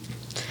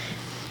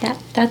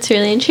 That's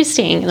really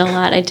interesting, and a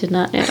lot I did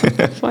not know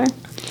before.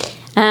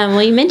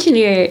 Well, you mentioned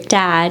your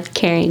dad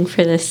caring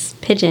for this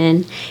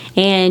pigeon,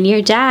 and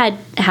your dad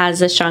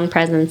has a strong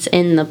presence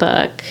in the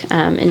book,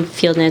 in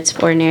Fieldnotes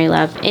of Ordinary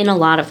Love, in a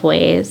lot of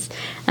ways.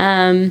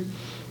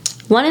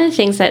 One of the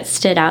things that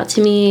stood out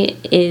to me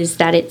is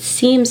that it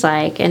seems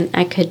like, and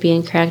I could be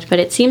incorrect, but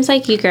it seems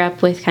like you grew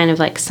up with kind of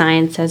like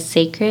science as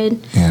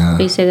sacred. Yeah.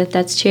 Would you say that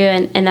that's true?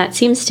 And that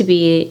seems to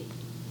be,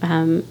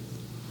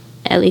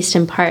 at least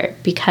in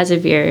part, because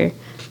of your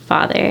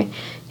father,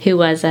 who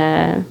was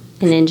an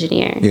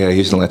engineer. Yeah, he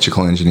was an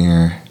electrical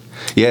engineer.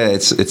 Yeah,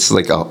 it's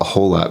like a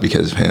whole lot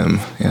because of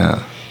him.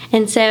 Yeah.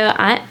 And so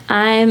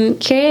I'm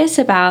curious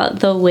about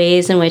the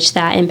ways in which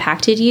that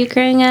impacted you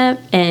growing up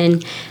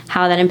and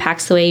how that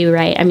impacts the way you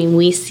write. I mean,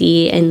 we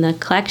see in the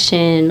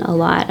collection a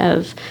lot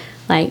of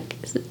like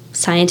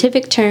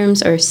scientific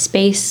terms or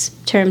space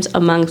terms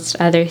amongst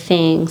other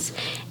things.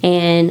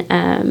 And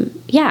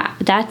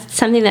that's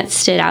something that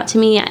stood out to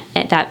me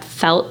that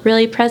felt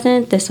really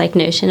present, this like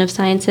notion of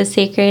science as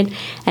sacred.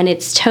 And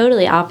it's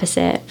totally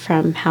opposite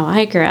from how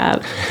I grew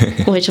up,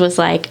 which was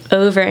like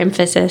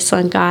overemphasis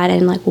on God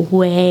and like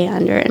way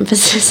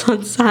underemphasis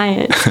on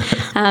science.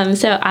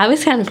 So I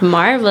was kind of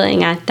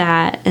marveling at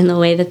that and the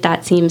way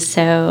that seems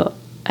so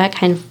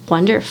kind of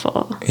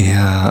wonderful.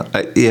 Yeah.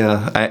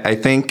 I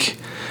think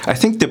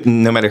that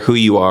no matter who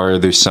you are,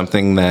 there's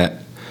something that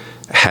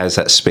has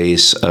that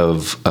space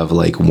of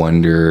like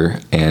wonder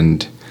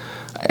and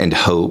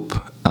hope,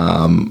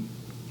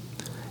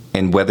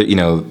 and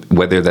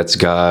whether that's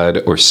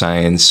God or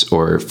science,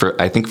 or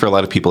I think for a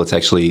lot of people it's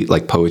actually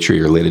like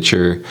poetry or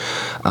literature,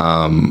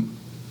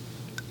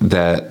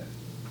 that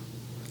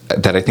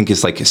I think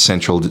is like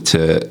central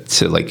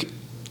to like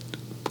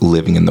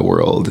living in the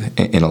world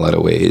in a lot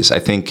of ways. I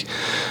think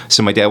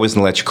so. My dad was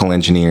an electrical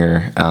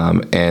engineer,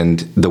 and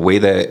the way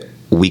that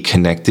we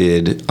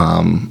connected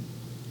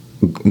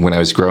when I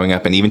was growing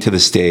up, and even to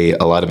this day,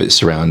 a lot of it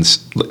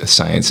surrounds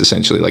science.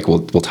 Essentially, like we'll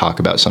talk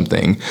about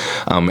something,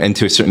 and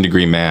to a certain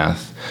degree,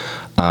 math.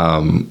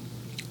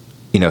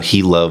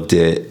 He loved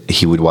it.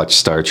 He would watch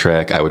Star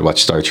Trek. I would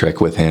watch Star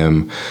Trek with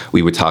him.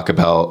 We would talk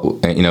about,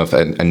 if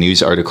a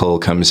news article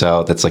comes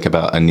out that's like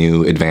about a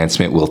new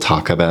advancement, we'll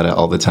talk about it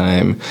all the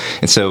time.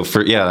 And so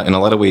in a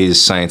lot of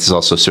ways, science is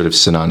also sort of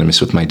synonymous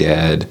with my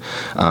dad.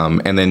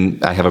 And then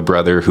I have a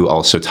brother who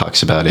also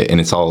talks about it, and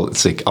it's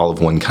like all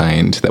of one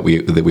kind that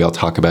we all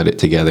talk about it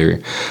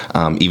together,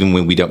 even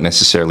when we don't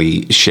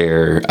necessarily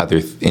share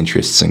other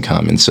interests in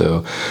common.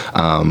 So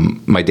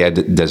my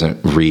dad doesn't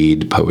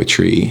read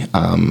poetry.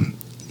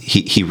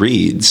 He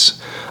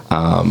reads,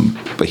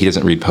 but he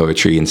doesn't read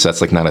poetry, and so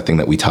that's like not a thing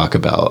that we talk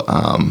about.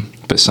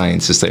 But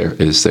science is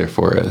there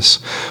for us.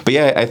 But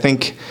yeah, I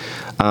think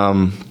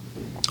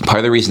part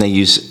of the reason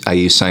I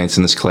use science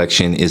in this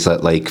collection is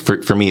that like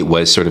for me it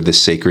was sort of this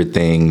sacred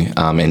thing,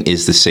 and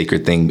is this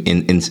sacred thing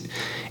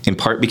in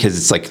part because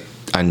it's like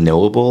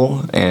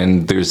unknowable,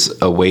 and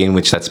there's a way in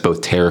which that's both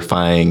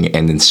terrifying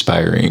and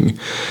inspiring,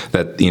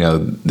 that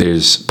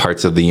there's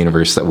parts of the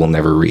universe that we'll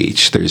never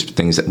reach. There's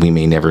things that we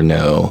may never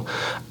know.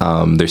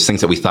 There's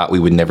things that we thought we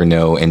would never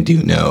know and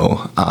do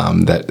know,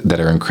 that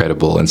are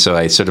incredible. And so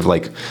I sort of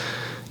like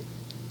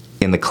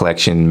in the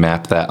collection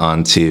map that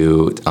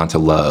onto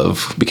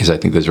love, because I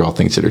think those are all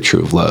things that are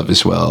true of love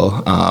as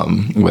well,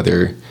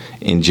 whether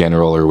in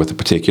general or with a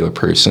particular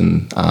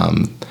person.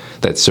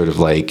 That's sort of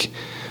like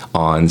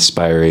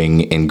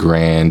awe-inspiring and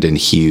grand and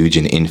huge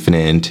and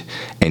infinite,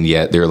 and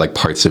yet there are like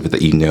parts of it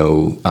that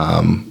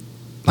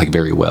like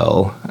very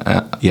well.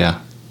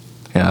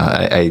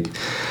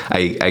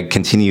 I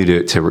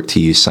continue to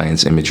use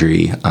science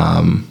imagery,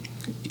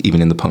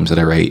 even in the poems that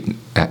I write,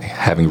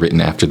 having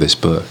written after this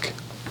book.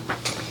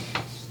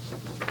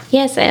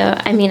 Yeah, so,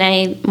 I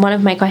mean, one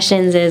of my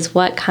questions is,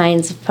 what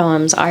kinds of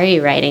poems are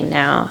you writing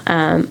now?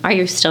 Are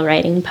you still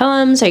writing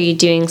poems? Are you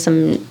doing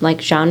some,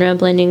 like, genre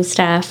blending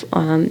stuff?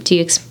 Do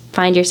you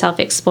find yourself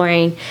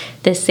exploring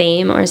the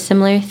same or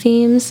similar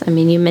themes? I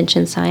mean, you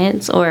mentioned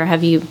science, or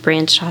have you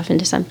branched off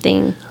into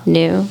something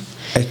new?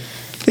 I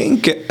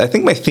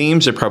think my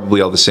themes are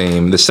probably all the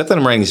same. The stuff that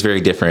I'm writing is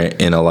very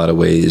different in a lot of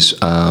ways.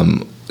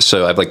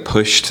 So I've like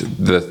pushed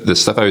the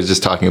stuff I was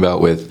just talking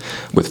about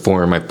with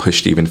form. I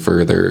pushed even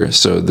further.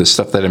 So the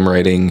stuff that I'm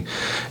writing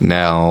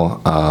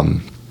now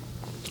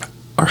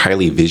are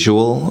highly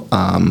visual.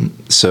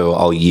 So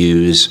I'll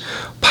use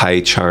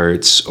pie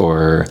charts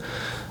or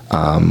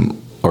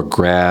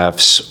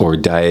graphs or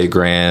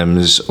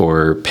diagrams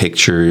or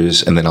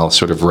pictures, and then I'll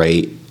sort of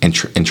write and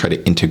try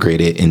to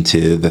integrate it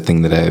into the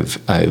thing that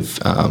I've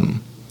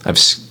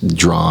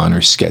drawn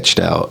or sketched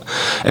out.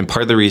 And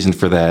part of the reason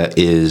for that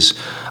is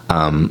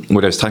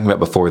what I was talking about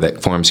before,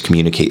 that forms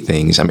communicate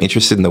things. I'm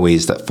interested in the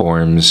ways that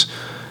forms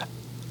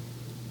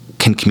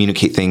can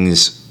communicate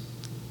things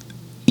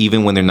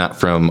even when they're not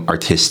from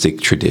artistic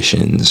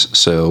traditions.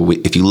 So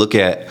if you look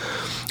at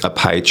a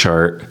pie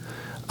chart,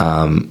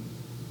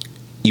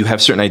 you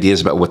have certain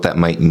ideas about what that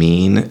might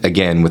mean,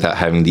 again, without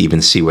having to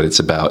even see what it's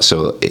about.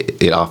 So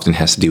it often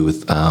has to do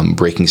with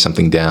breaking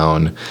something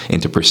down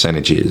into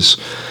percentages.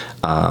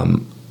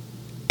 And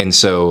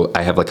so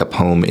I have like a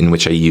poem in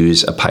which I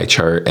use a pie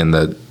chart, and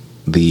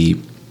the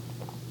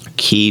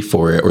key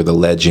for it, or the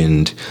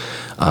legend,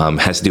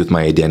 has to do with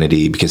my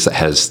identity, because that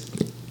has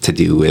to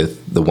do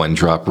with the one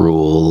drop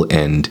rule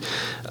and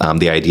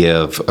the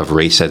idea of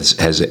race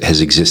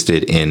has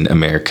existed in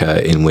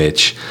America, in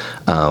which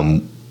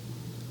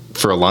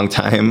for a long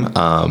time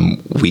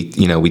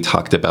we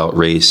talked about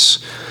race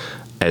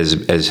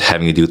as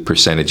having to do with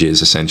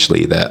percentages,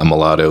 essentially, that a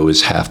mulatto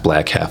is half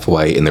black, half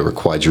white, and there were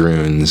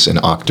quadroons and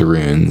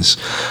octoroons.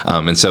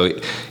 And so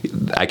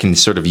I can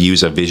sort of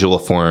use a visual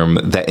form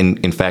that,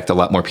 in fact, a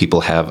lot more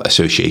people have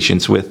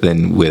associations with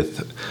than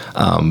with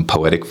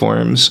poetic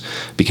forms,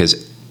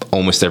 because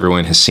almost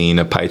everyone has seen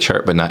a pie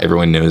chart, but not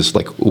everyone knows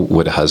like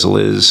what a hustle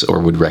is or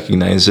would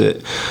recognize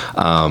it.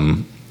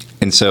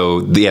 And so,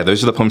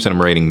 those are the poems that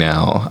I'm writing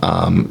now.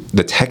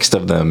 The text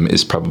of them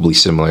is probably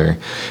similar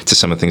to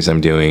some of the things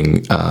I'm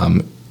doing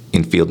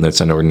in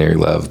Fieldnotes on Ordinary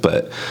Love,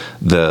 but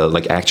the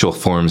like actual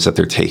forms that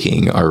they're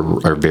taking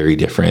are very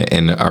different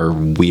and are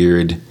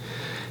weird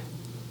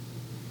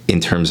in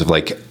terms of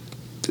like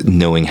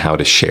knowing how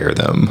to share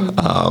them,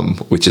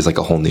 which is like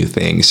a whole new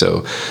thing.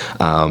 So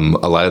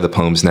a lot of the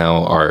poems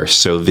now are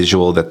so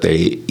visual that they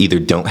either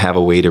don't have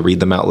a way to read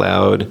them out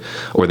loud,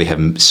 or they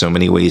have so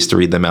many ways to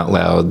read them out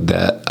loud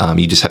that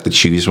you just have to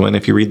choose one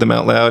if you read them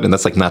out loud. And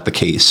that's like not the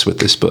case with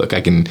this book.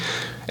 Almost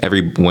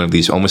every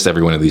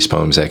one of these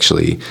poems,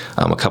 actually,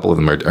 a couple of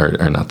them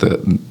are not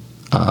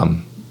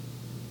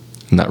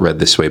not read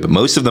this way, but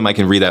most of them I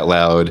can read out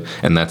loud,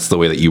 and that's the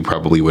way that you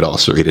probably would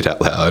also read it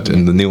out loud.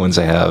 And the new ones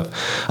I have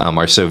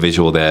are so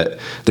visual that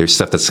there's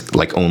stuff that's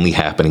like only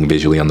happening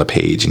visually on the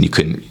page, and you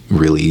couldn't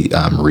really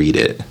read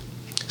it.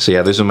 So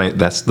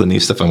that's the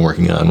new stuff I'm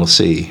working on. We'll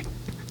see.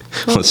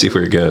 We'll see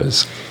where it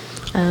goes.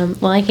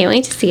 Well, I can't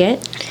wait to see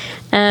it.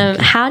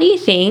 How do you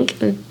think,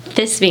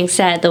 this being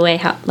said, the way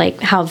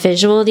how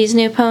visual these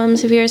new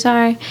poems of yours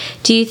are,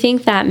 do you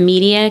think that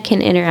media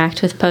can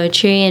interact with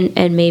poetry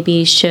and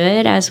maybe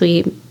should, as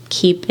we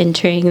keep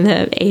entering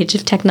the age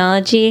of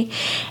technology?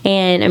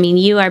 And I mean,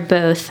 you are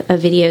both a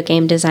video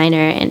game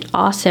designer and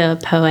also a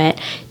poet.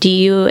 Do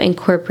you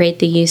incorporate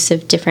the use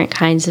of different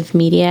kinds of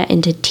media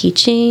into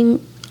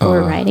teaching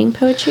or writing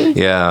poetry?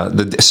 Yeah.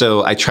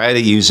 So I try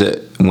to use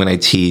it when I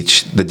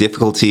teach. The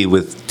difficulty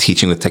with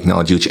teaching with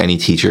technology, which any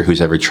teacher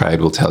who's ever tried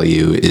will tell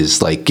you,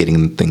 is like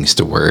getting things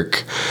to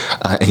work.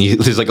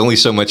 There's like only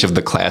so much of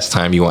the class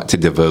time you want to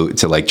devote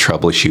to like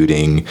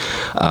troubleshooting.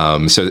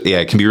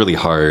 It can be really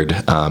hard.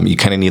 You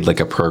kind of need like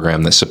a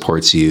program that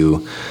supports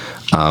you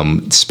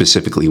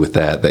specifically with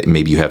that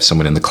maybe you have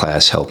someone in the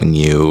class helping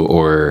you,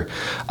 or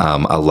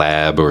a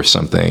lab or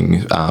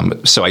something.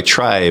 So I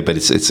try, but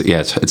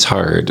it's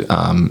hard.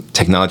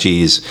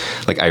 Technology is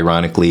like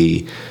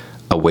ironically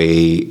a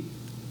way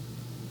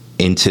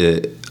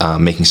into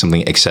making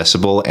something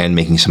accessible and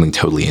making something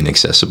totally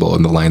inaccessible,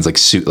 and the lines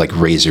like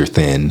razor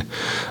thin.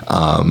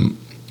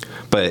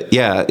 But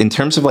yeah, in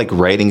terms of like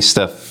writing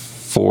stuff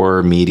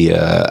for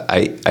media,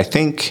 I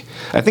think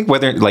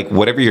whether like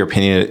whatever your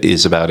opinion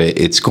is about it,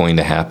 it's going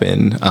to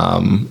happen.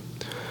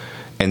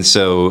 And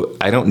so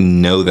I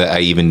don't know that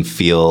I even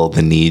feel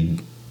the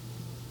need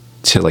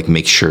to like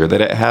make sure that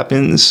it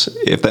happens,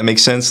 if that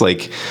makes sense.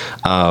 Like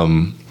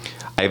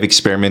I've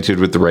experimented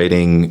with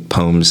writing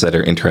poems that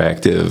are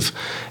interactive,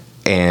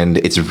 and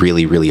it's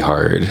really, really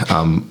hard.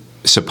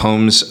 So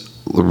poems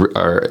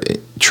are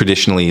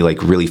traditionally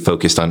like really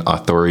focused on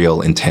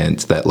authorial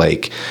intent, that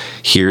like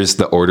here's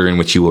the order in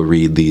which you will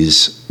read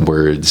these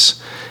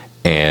words,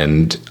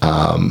 and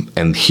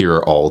here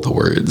are all the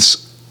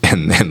words,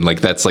 and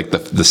like that's like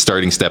the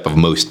starting step of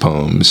most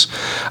poems.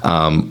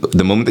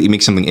 The moment that you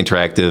make something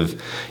interactive,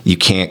 you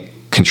can't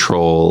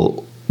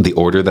control the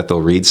order that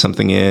they'll read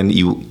something in.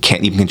 You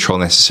can't even control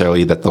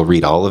necessarily that they'll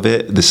read all of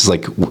it. This is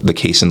like the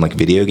case in like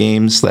video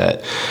games,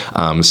 that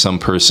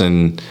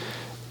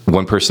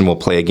one person will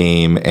play a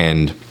game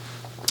and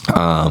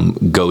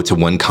go to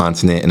one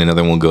continent and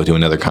another one will go to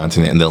another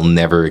continent, and they'll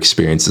never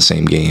experience the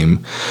same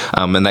game.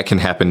 And that can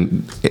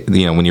happen,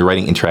 when you're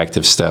writing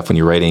interactive stuff, when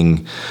you're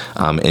writing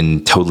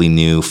in totally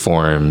new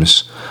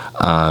forms,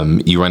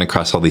 you run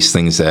across all these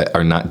things that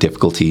are not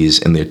difficulties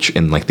in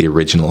the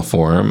original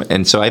form.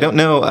 And so I don't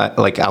know,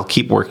 I'll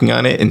keep working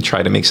on it and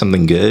try to make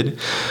something good,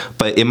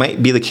 but it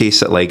might be the case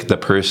that the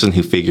person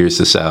who figures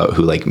this out,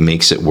 who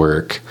makes it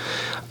work,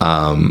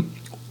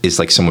 is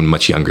someone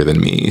much younger than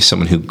me,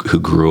 someone who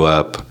grew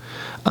up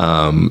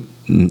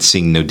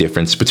seeing no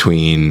difference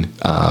between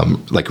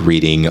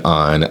reading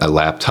on a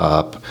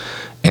laptop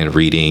and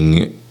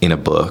reading in a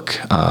book,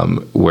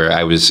 where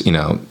I was,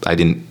 I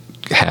didn't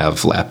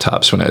have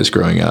laptops when I was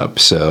growing up.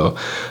 So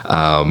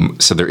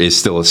there is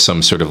still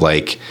some sort of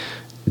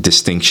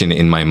distinction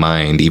in my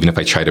mind, even if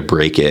I try to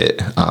break it,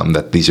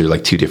 that these are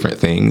two different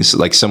things.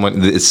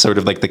 It's sort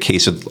of the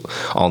case with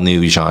all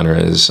new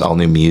genres, all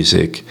new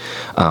music,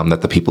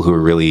 that the people who are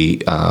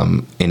really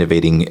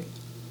innovating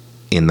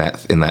in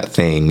that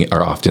thing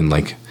are often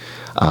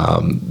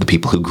the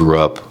people who grew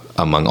up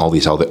among all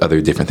the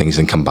other different things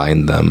and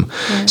combined them.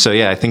 Yeah. So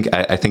yeah, I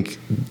think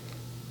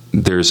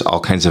there's all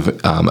kinds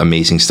of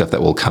amazing stuff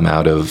that will come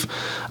out of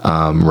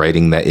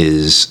writing that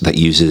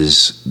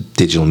uses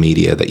digital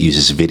media, that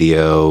uses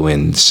video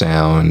and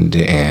sound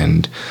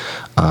and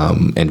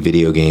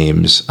video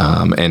games.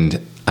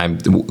 And I'm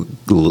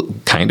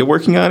kind of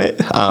working on it,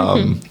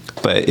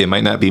 but it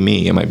might not be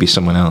me. It might be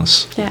someone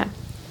else. Yeah.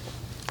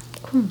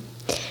 Cool.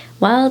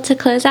 Well, to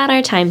close out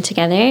our time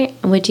together,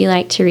 would you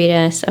like to read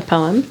us a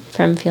poem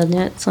from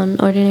Fieldnotes on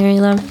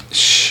ordinary love?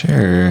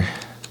 Sure.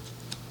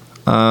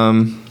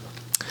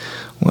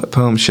 What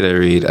poem should I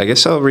read? I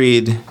guess I'll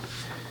read,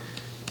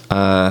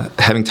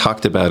 having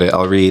talked about it,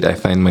 I'll read I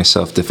Find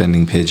Myself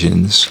Defending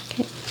Pigeons.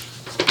 Okay.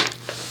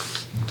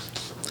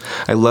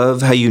 I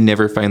love how you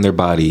never find their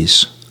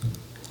bodies,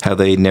 how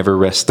they never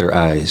rest their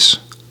eyes.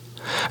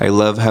 I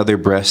love how their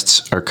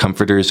breasts are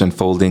comforters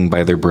unfolding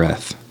by their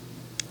breath.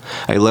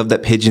 I love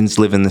that pigeons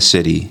live in the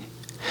city,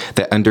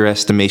 that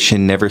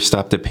underestimation never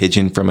stopped a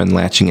pigeon from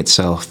unlatching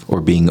itself or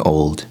being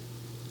old.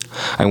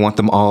 I want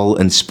them all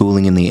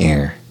unspooling in the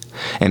air,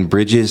 and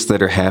bridges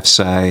that are half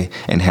sigh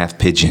and half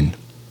pigeon.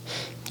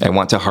 I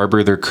want to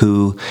harbor their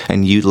coo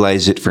and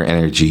utilize it for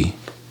energy.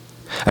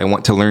 I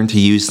want to learn to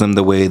use them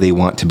the way they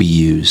want to be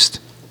used.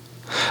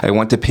 I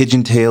want to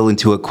pigeon-tail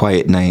into a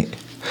quiet night,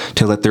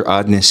 to let their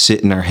oddness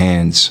sit in our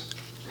hands.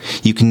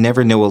 You can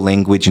never know a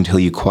language until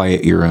you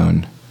quiet your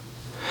own.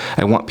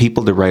 I want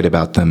people to write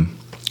about them.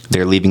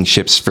 They're leaving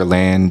ships for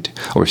land,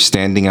 or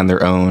standing on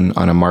their own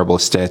on a marble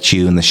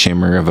statue in the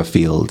shimmer of a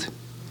field.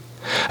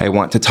 I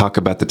want to talk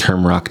about the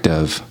term rock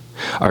dove,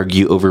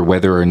 argue over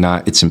whether or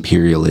not it's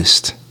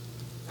imperialist.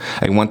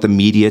 I want the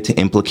media to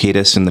implicate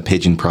us in the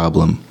pigeon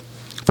problem,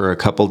 for a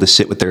couple to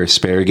sit with their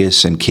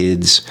asparagus and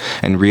kids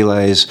and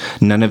realize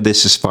none of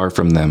this is far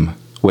from them,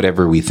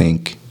 whatever we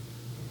think.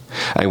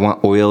 I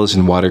want oils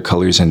and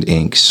watercolors and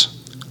inks.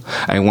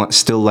 I want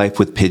still life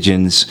with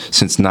pigeons,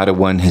 since not a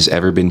one has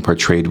ever been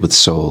portrayed with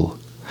soul,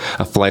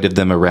 a flight of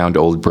them around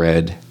old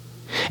bread,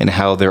 and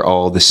how they're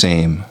all the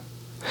same,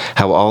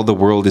 how all the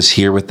world is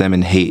here with them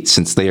in hate,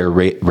 since they are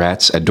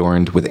rats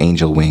adorned with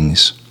angel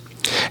wings,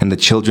 and the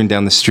children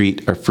down the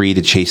street are free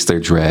to chase their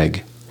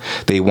drag.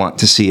 They want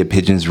to see a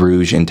pigeon's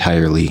rouge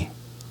entirely.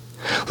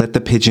 Let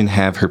the pigeon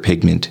have her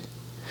pigment.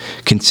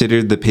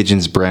 Consider the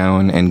pigeon's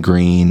brown and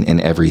green and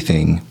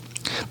everything,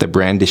 the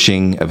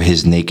brandishing of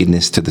his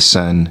nakedness to the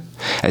sun,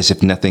 as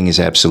if nothing is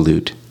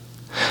absolute.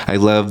 I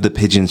love the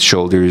pigeon's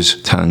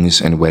shoulders,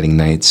 tongues, and wedding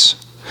nights.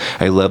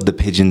 I love the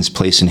pigeon's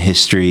place in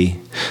history,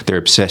 their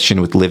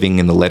obsession with living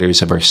in the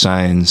letters of our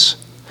signs.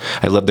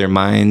 I love their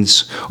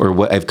minds, or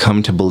what I've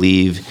come to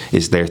believe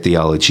is their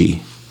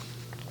theology.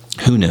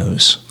 Who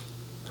knows?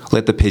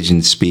 Let the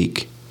pigeon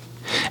speak.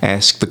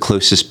 Ask the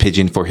closest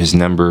pigeon for his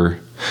number,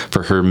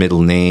 for her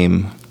middle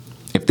name,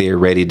 if they are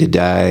ready to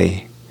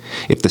die,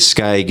 if the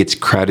sky gets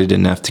crowded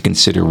enough to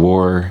consider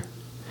war,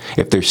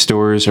 if their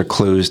stores are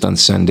closed on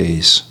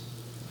Sundays.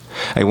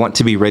 I want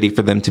to be ready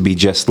for them to be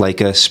just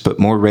like us, but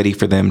more ready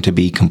for them to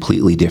be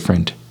completely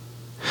different.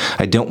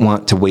 I don't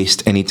want to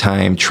waste any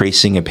time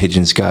tracing a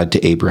pigeon's God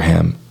to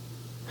Abraham.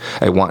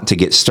 I want to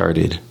get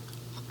started.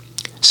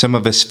 Some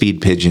of us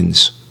feed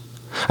pigeons.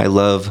 I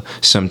love,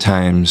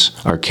 sometimes,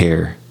 our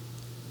care.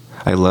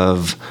 I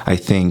love, I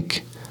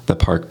think, the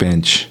park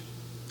bench.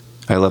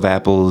 I love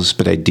apples,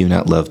 but I do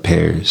not love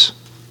pears.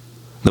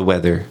 The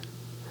weather.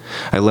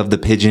 I love the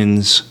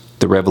pigeons,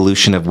 the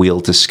revolution of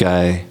wheel to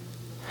sky.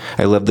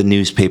 I love the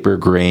newspaper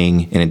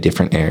graying in a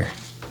different air.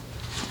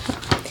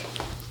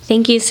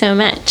 Thank you so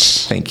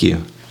much. Thank you.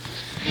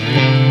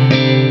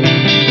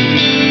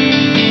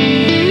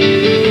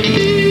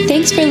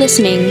 Thanks for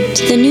listening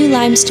to the New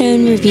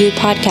Limestone Review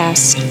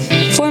podcast.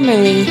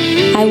 Formerly,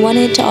 I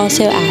wanted to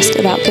also ask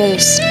about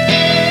ghosts.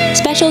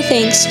 Special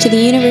thanks to the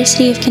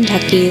University of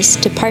Kentucky's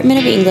Department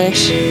of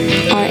English,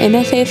 our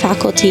MFA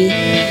faculty,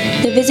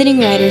 the Visiting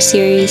Writers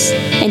Series,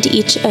 and to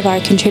each of our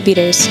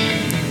contributors.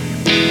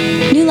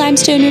 New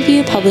Limestone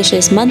Review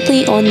publishes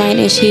monthly online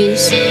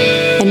issues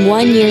and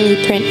one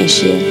yearly print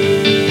issue.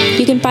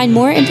 You can find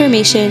more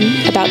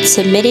information about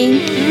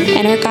submitting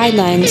and our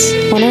guidelines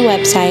on our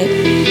website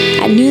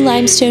at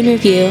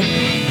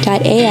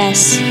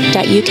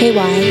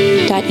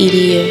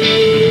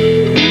newlimestonereview.as.uky.edu.